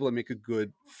few people that make a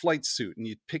good flight suit, and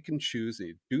you pick and choose, and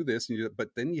you do this and you do that, but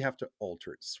then you have to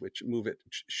alter it, switch, move it,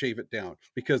 shave it down,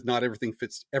 because not everything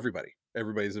fits everybody.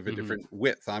 Everybody's of a different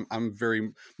width. I'm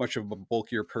very much of a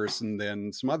bulkier person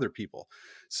than some other people,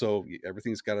 so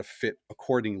everything's got to fit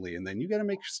accordingly, and then you got to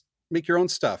make your own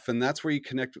stuff. And that's where you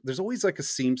connect. There's always like a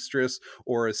seamstress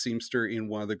or a seamster in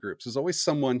one of the groups. There's always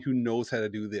someone who knows how to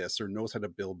do this or knows how to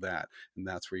build that, and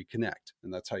that's where you connect.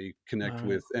 And that's how you connect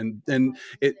with, and then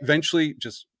it eventually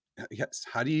just, yes,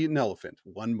 how do you eat an elephant?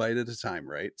 One bite at a time,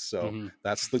 right? So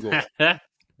that's the goal.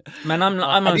 Man,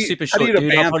 I'm a super how do you short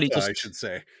eat a dude. I should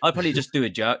say. I'll probably just do a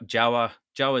Jawa.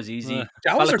 Jawa's easy.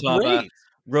 Jawas are Balaclava, great.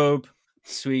 robe,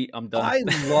 sweet. I'm done. I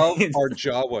love our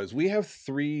Jawas. We have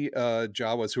 3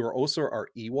 Jawas who are also our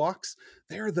Ewoks.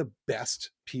 They're the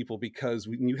best people, because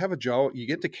when you have a Jawa, you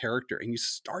get to character and you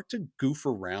start to goof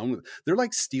around. They're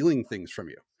like stealing things from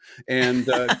you, and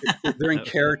they're in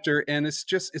character, and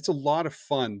it's a lot of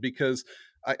fun, because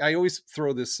I always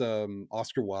throw this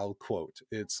Oscar Wilde quote.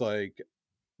 It's like,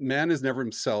 man is never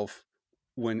himself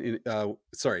when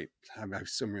sorry, I'm going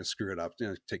to screw it up.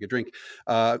 Take a drink.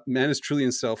 Man is truly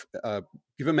himself.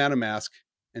 Give a man a mask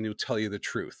and he'll tell you the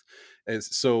truth.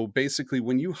 So basically,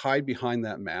 when you hide behind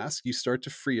that mask, you start to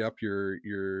free up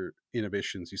your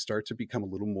inhibitions. You start to become a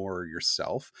little more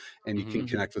yourself, and you can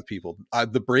connect with people.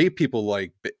 The brave people,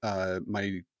 like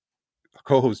my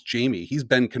co-host Jamie, he's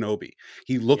Ben Kenobi.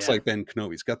 He looks like Ben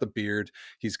Kenobi. He's got the beard,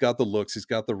 he's got the looks, he's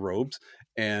got the robes,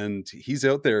 and he's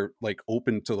out there like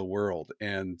open to the world.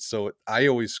 And so I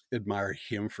always admire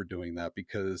him for doing that,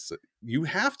 because you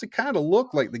have to kind of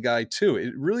look like the guy too.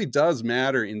 It really does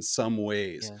matter in some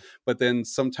ways, but then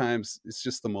sometimes it's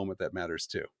just the moment that matters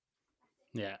too.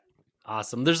 Yeah.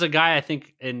 Awesome. There's a guy, I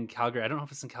think, in Calgary. I don't know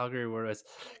if it's in Calgary where it is,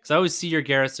 because I always see your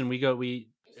Garrison. We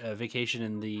vacation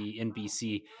in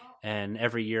BC, and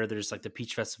every year there's like the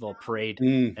Peach Festival parade,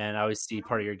 and I always see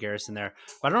part of your Garrison there.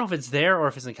 But I don't know if it's there or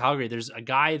if it's in Calgary. There's a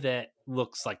guy that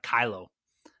looks like Kylo.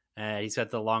 He's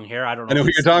got the long hair. I don't know. I know who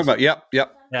you're talking about. Yep.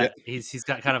 Yeah, he's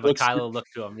got kind of a Kylo look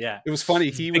to him. Yeah, it was funny.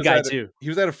 He was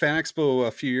at a Fan Expo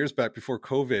a few years back before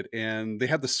COVID, and they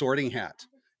had the sorting hat,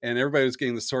 and everybody was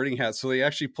getting the sorting hat. So they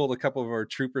actually pulled a couple of our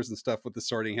troopers and stuff with the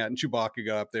sorting hat, and Chewbacca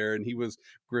got up there, and he was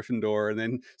Gryffindor. And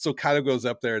then so Kylo goes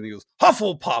up there and he goes,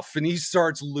 Hufflepuff, and he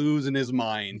starts losing his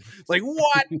mind. It's like,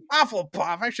 what?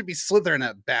 Hufflepuff? I should be Slytherin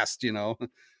at best,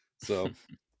 So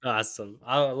awesome.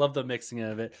 I love the mixing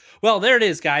of it. Well, there it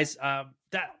is, guys. I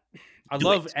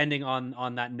love ending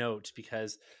on that note,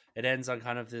 because it ends on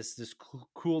kind of this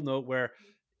cool note where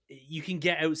you can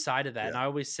get outside of that. And I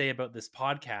always say about this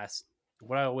podcast,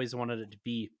 what I always wanted it to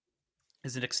be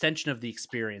is an extension of the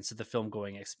experience, of the film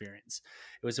going experience.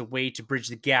 It was a way to bridge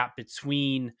the gap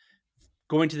between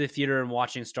going to the theater and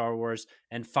watching Star Wars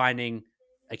and finding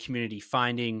a community,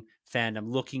 finding fandom,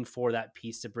 looking for that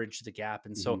piece to bridge the gap.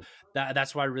 And so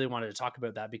that's why I really wanted to talk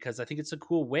about that, because I think it's a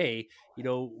cool way.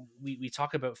 We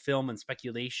talk about film and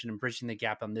speculation and bridging the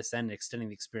gap on this end and extending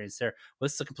the experience there. Well,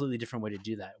 this is a completely different way to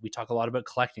do that. We talk a lot about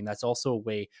collecting. That's also a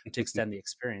way to extend the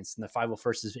experience. And the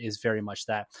 501st is very much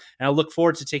that. And I look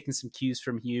forward to taking some cues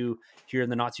from you here in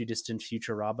the not too distant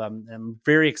future, Rob. I'm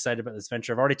very excited about this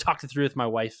venture. I've already talked it through with my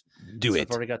wife. Do it.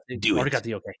 I've already got the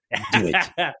okay. Do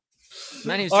it.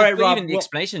 Man, it was all right, Rob. Even the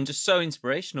explanation, just so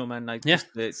inspirational, man. Like, just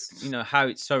how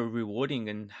it's so rewarding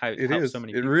and how it helps so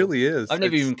many people. It really is. I've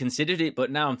never even considered it,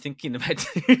 but now I'm thinking about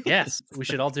it. Yes, we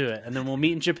should all do it, and then we'll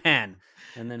meet in Japan,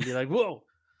 and then be like, "Whoa!"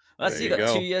 You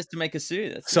got 2 years to make a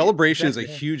suit. That's Celebration is a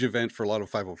huge event for a lot of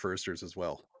 501sters as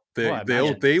well.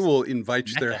 They will invite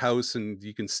you to their house, and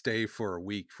you can stay for a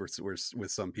week with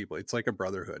some people. It's like a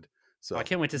brotherhood. So I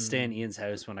can't wait to stay in Ian's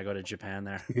house when I go to Japan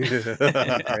there.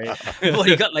 Great. Well,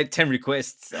 you got like 10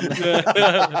 requests. I'm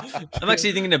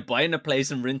actually thinking of buying a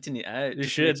place and renting it out. You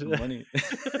should. Some money.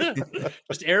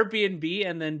 Just Airbnb,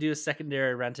 and then do a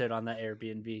secondary rent out on that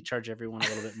Airbnb. Charge everyone a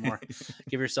little bit more.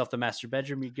 Give yourself the master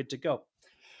bedroom. You're good to go.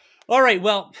 All right,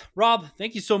 well, Rob,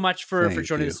 thank you so much for Thank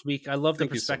joining you. this week. I love the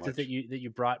Thank you so perspective much. that you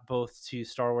brought both to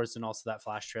Star Wars and also that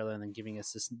Flash trailer, and then giving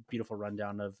us this beautiful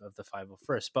rundown of the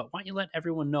 501st. But why don't you let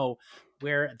everyone know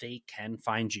where they can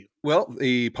find you? Well,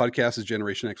 the podcast is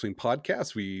Generation X-Wing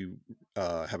Podcast. We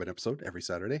have an episode every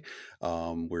Saturday.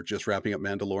 We're just wrapping up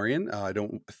Mandalorian. I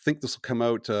don't think this will come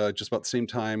out just about the same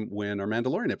time when our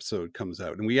Mandalorian episode comes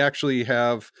out. And we actually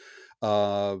have,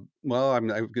 well, I'm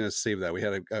going to save that. We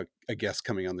had a guest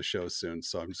coming on the show soon,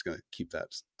 so I'm just going to keep that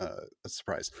a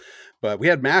surprise. But we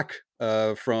had Mac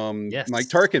from Yes. Mike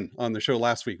Tarkin on the show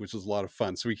last week, which was a lot of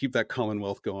fun. So we keep that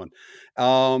Commonwealth going.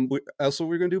 We're going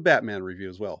to do Batman review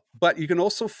as well. But you can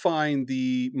also find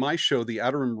my show, The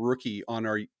Outer Rim Rookie, on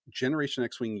our Generation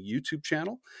X-Wing YouTube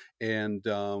channel. And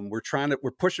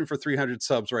we're pushing for 300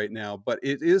 subs right now. But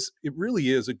it really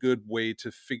is a good way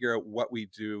to figure out what we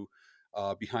do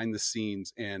behind the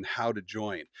scenes and how to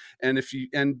join. And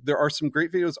there are some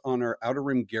great videos on our Outer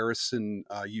Rim Garrison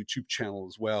YouTube channel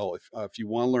as well. If you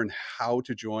want to learn how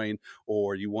to join,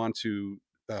 or you want to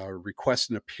request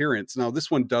an appearance. Now,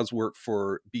 this one does work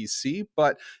for BC,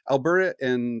 but Alberta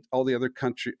and all the other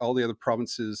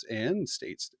provinces and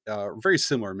states are very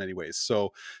similar in many ways.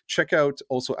 So check out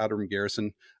also Outer Rim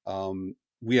Garrison.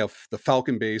 We have the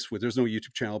Falcon Base, where there's no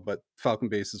YouTube channel, but Falcon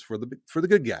Base is for the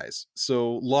good guys.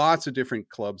 So lots of different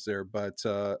clubs there. But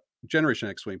Generation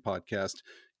X-Wing Podcast,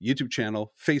 YouTube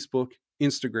channel, Facebook,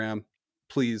 Instagram.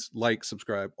 Please like,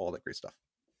 subscribe, all that great stuff.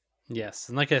 Yes,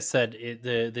 and like I said,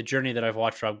 the journey that I've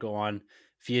watched Rob go on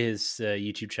via his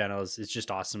YouTube channel is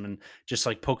just awesome, and just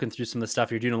like poking through some of the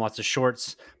stuff. You're doing lots of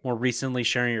shorts more recently,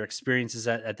 sharing your experiences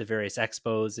at the various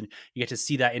expos, and you get to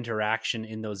see that interaction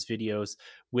in those videos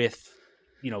with,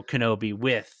 Kenobi,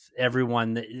 with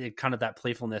everyone, kind of that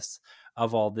playfulness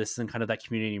of all this, and kind of that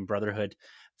community and brotherhood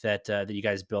that you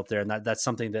guys built there, and that's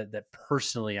something that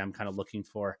personally I'm kind of looking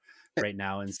for right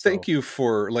now. And so, thank you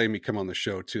for letting me come on the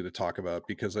show too to talk about,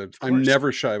 because I'm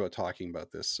never shy about talking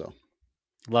about this. So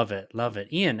love it.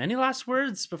 Ian, any last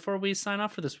words before we sign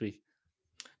off for this week?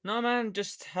 No, man,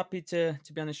 just happy to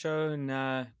be on the show,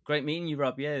 and great meeting you,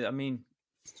 Rob. Yeah, I mean,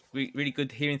 it's really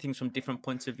good hearing things from different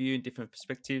points of view and different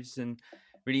perspectives, and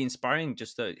really inspiring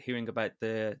just hearing about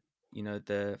the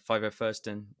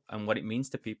 501st and what it means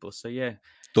to people. So yeah,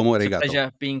 it's a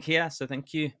pleasure being here. So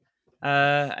thank you.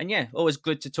 And yeah, always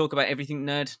good to talk about everything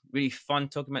nerd. Really fun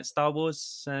talking about Star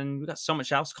Wars, and we've got so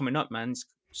much else coming up, man. It's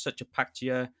such a packed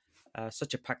year,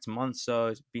 such a packed month. So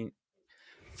it's been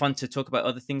fun to talk about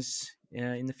other things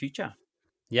in the future.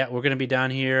 Yeah, we're going to be down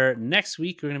here next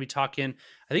week. We're going to be talking,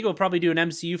 I think we'll probably do an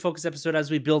MCU focus episode as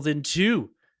we build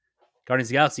into Guardians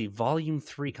of the Galaxy Volume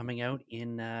 3, coming out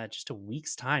in just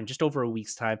over a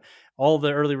week's time. All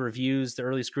the early reviews, the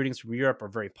early screenings from Europe are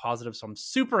very positive, so I'm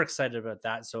super excited about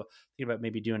that. So thinking about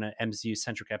maybe doing an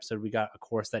MCU-centric episode. We got, of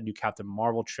course, that new Captain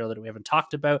Marvel trailer that we haven't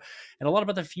talked about, and a lot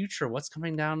about the future, what's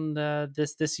coming down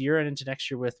this year and into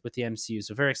next year with the MCU.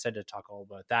 So very excited to talk all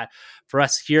about that. For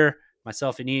us here,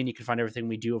 myself and Ian, you can find everything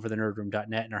we do over the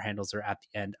nerdroom.net, and our handles are at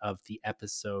the end of the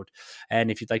episode. And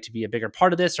if you'd like to be a bigger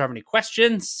part of this or have any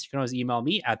questions, you can always email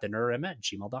me at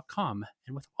thenerdroom@gmail.com.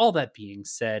 And with all that being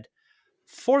said,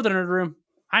 for the Nerd Room,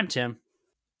 I'm Tim.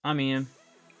 I'm Ian.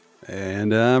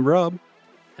 And I'm Rob.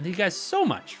 And thank you guys so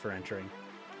much for entering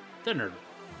the Nerd Room.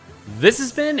 This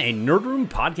has been a Nerd Room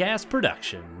podcast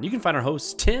production. You can find our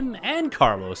hosts Tim and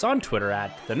Carlos on Twitter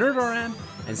at thenerdrm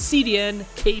and CDN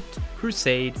Caped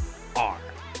Crusade R.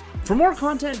 For more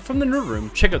content from the Nerd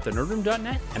Room, check out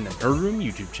thenerdroom.net and the Nerd Room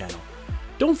YouTube channel.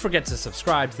 Don't forget to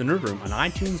subscribe to the Nerd Room on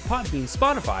iTunes, Podbean,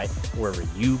 Spotify, wherever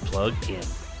you plug in.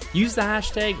 Use the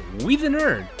hashtag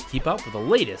WeTheNerd to keep up with the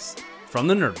latest from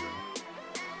the Nerd Room.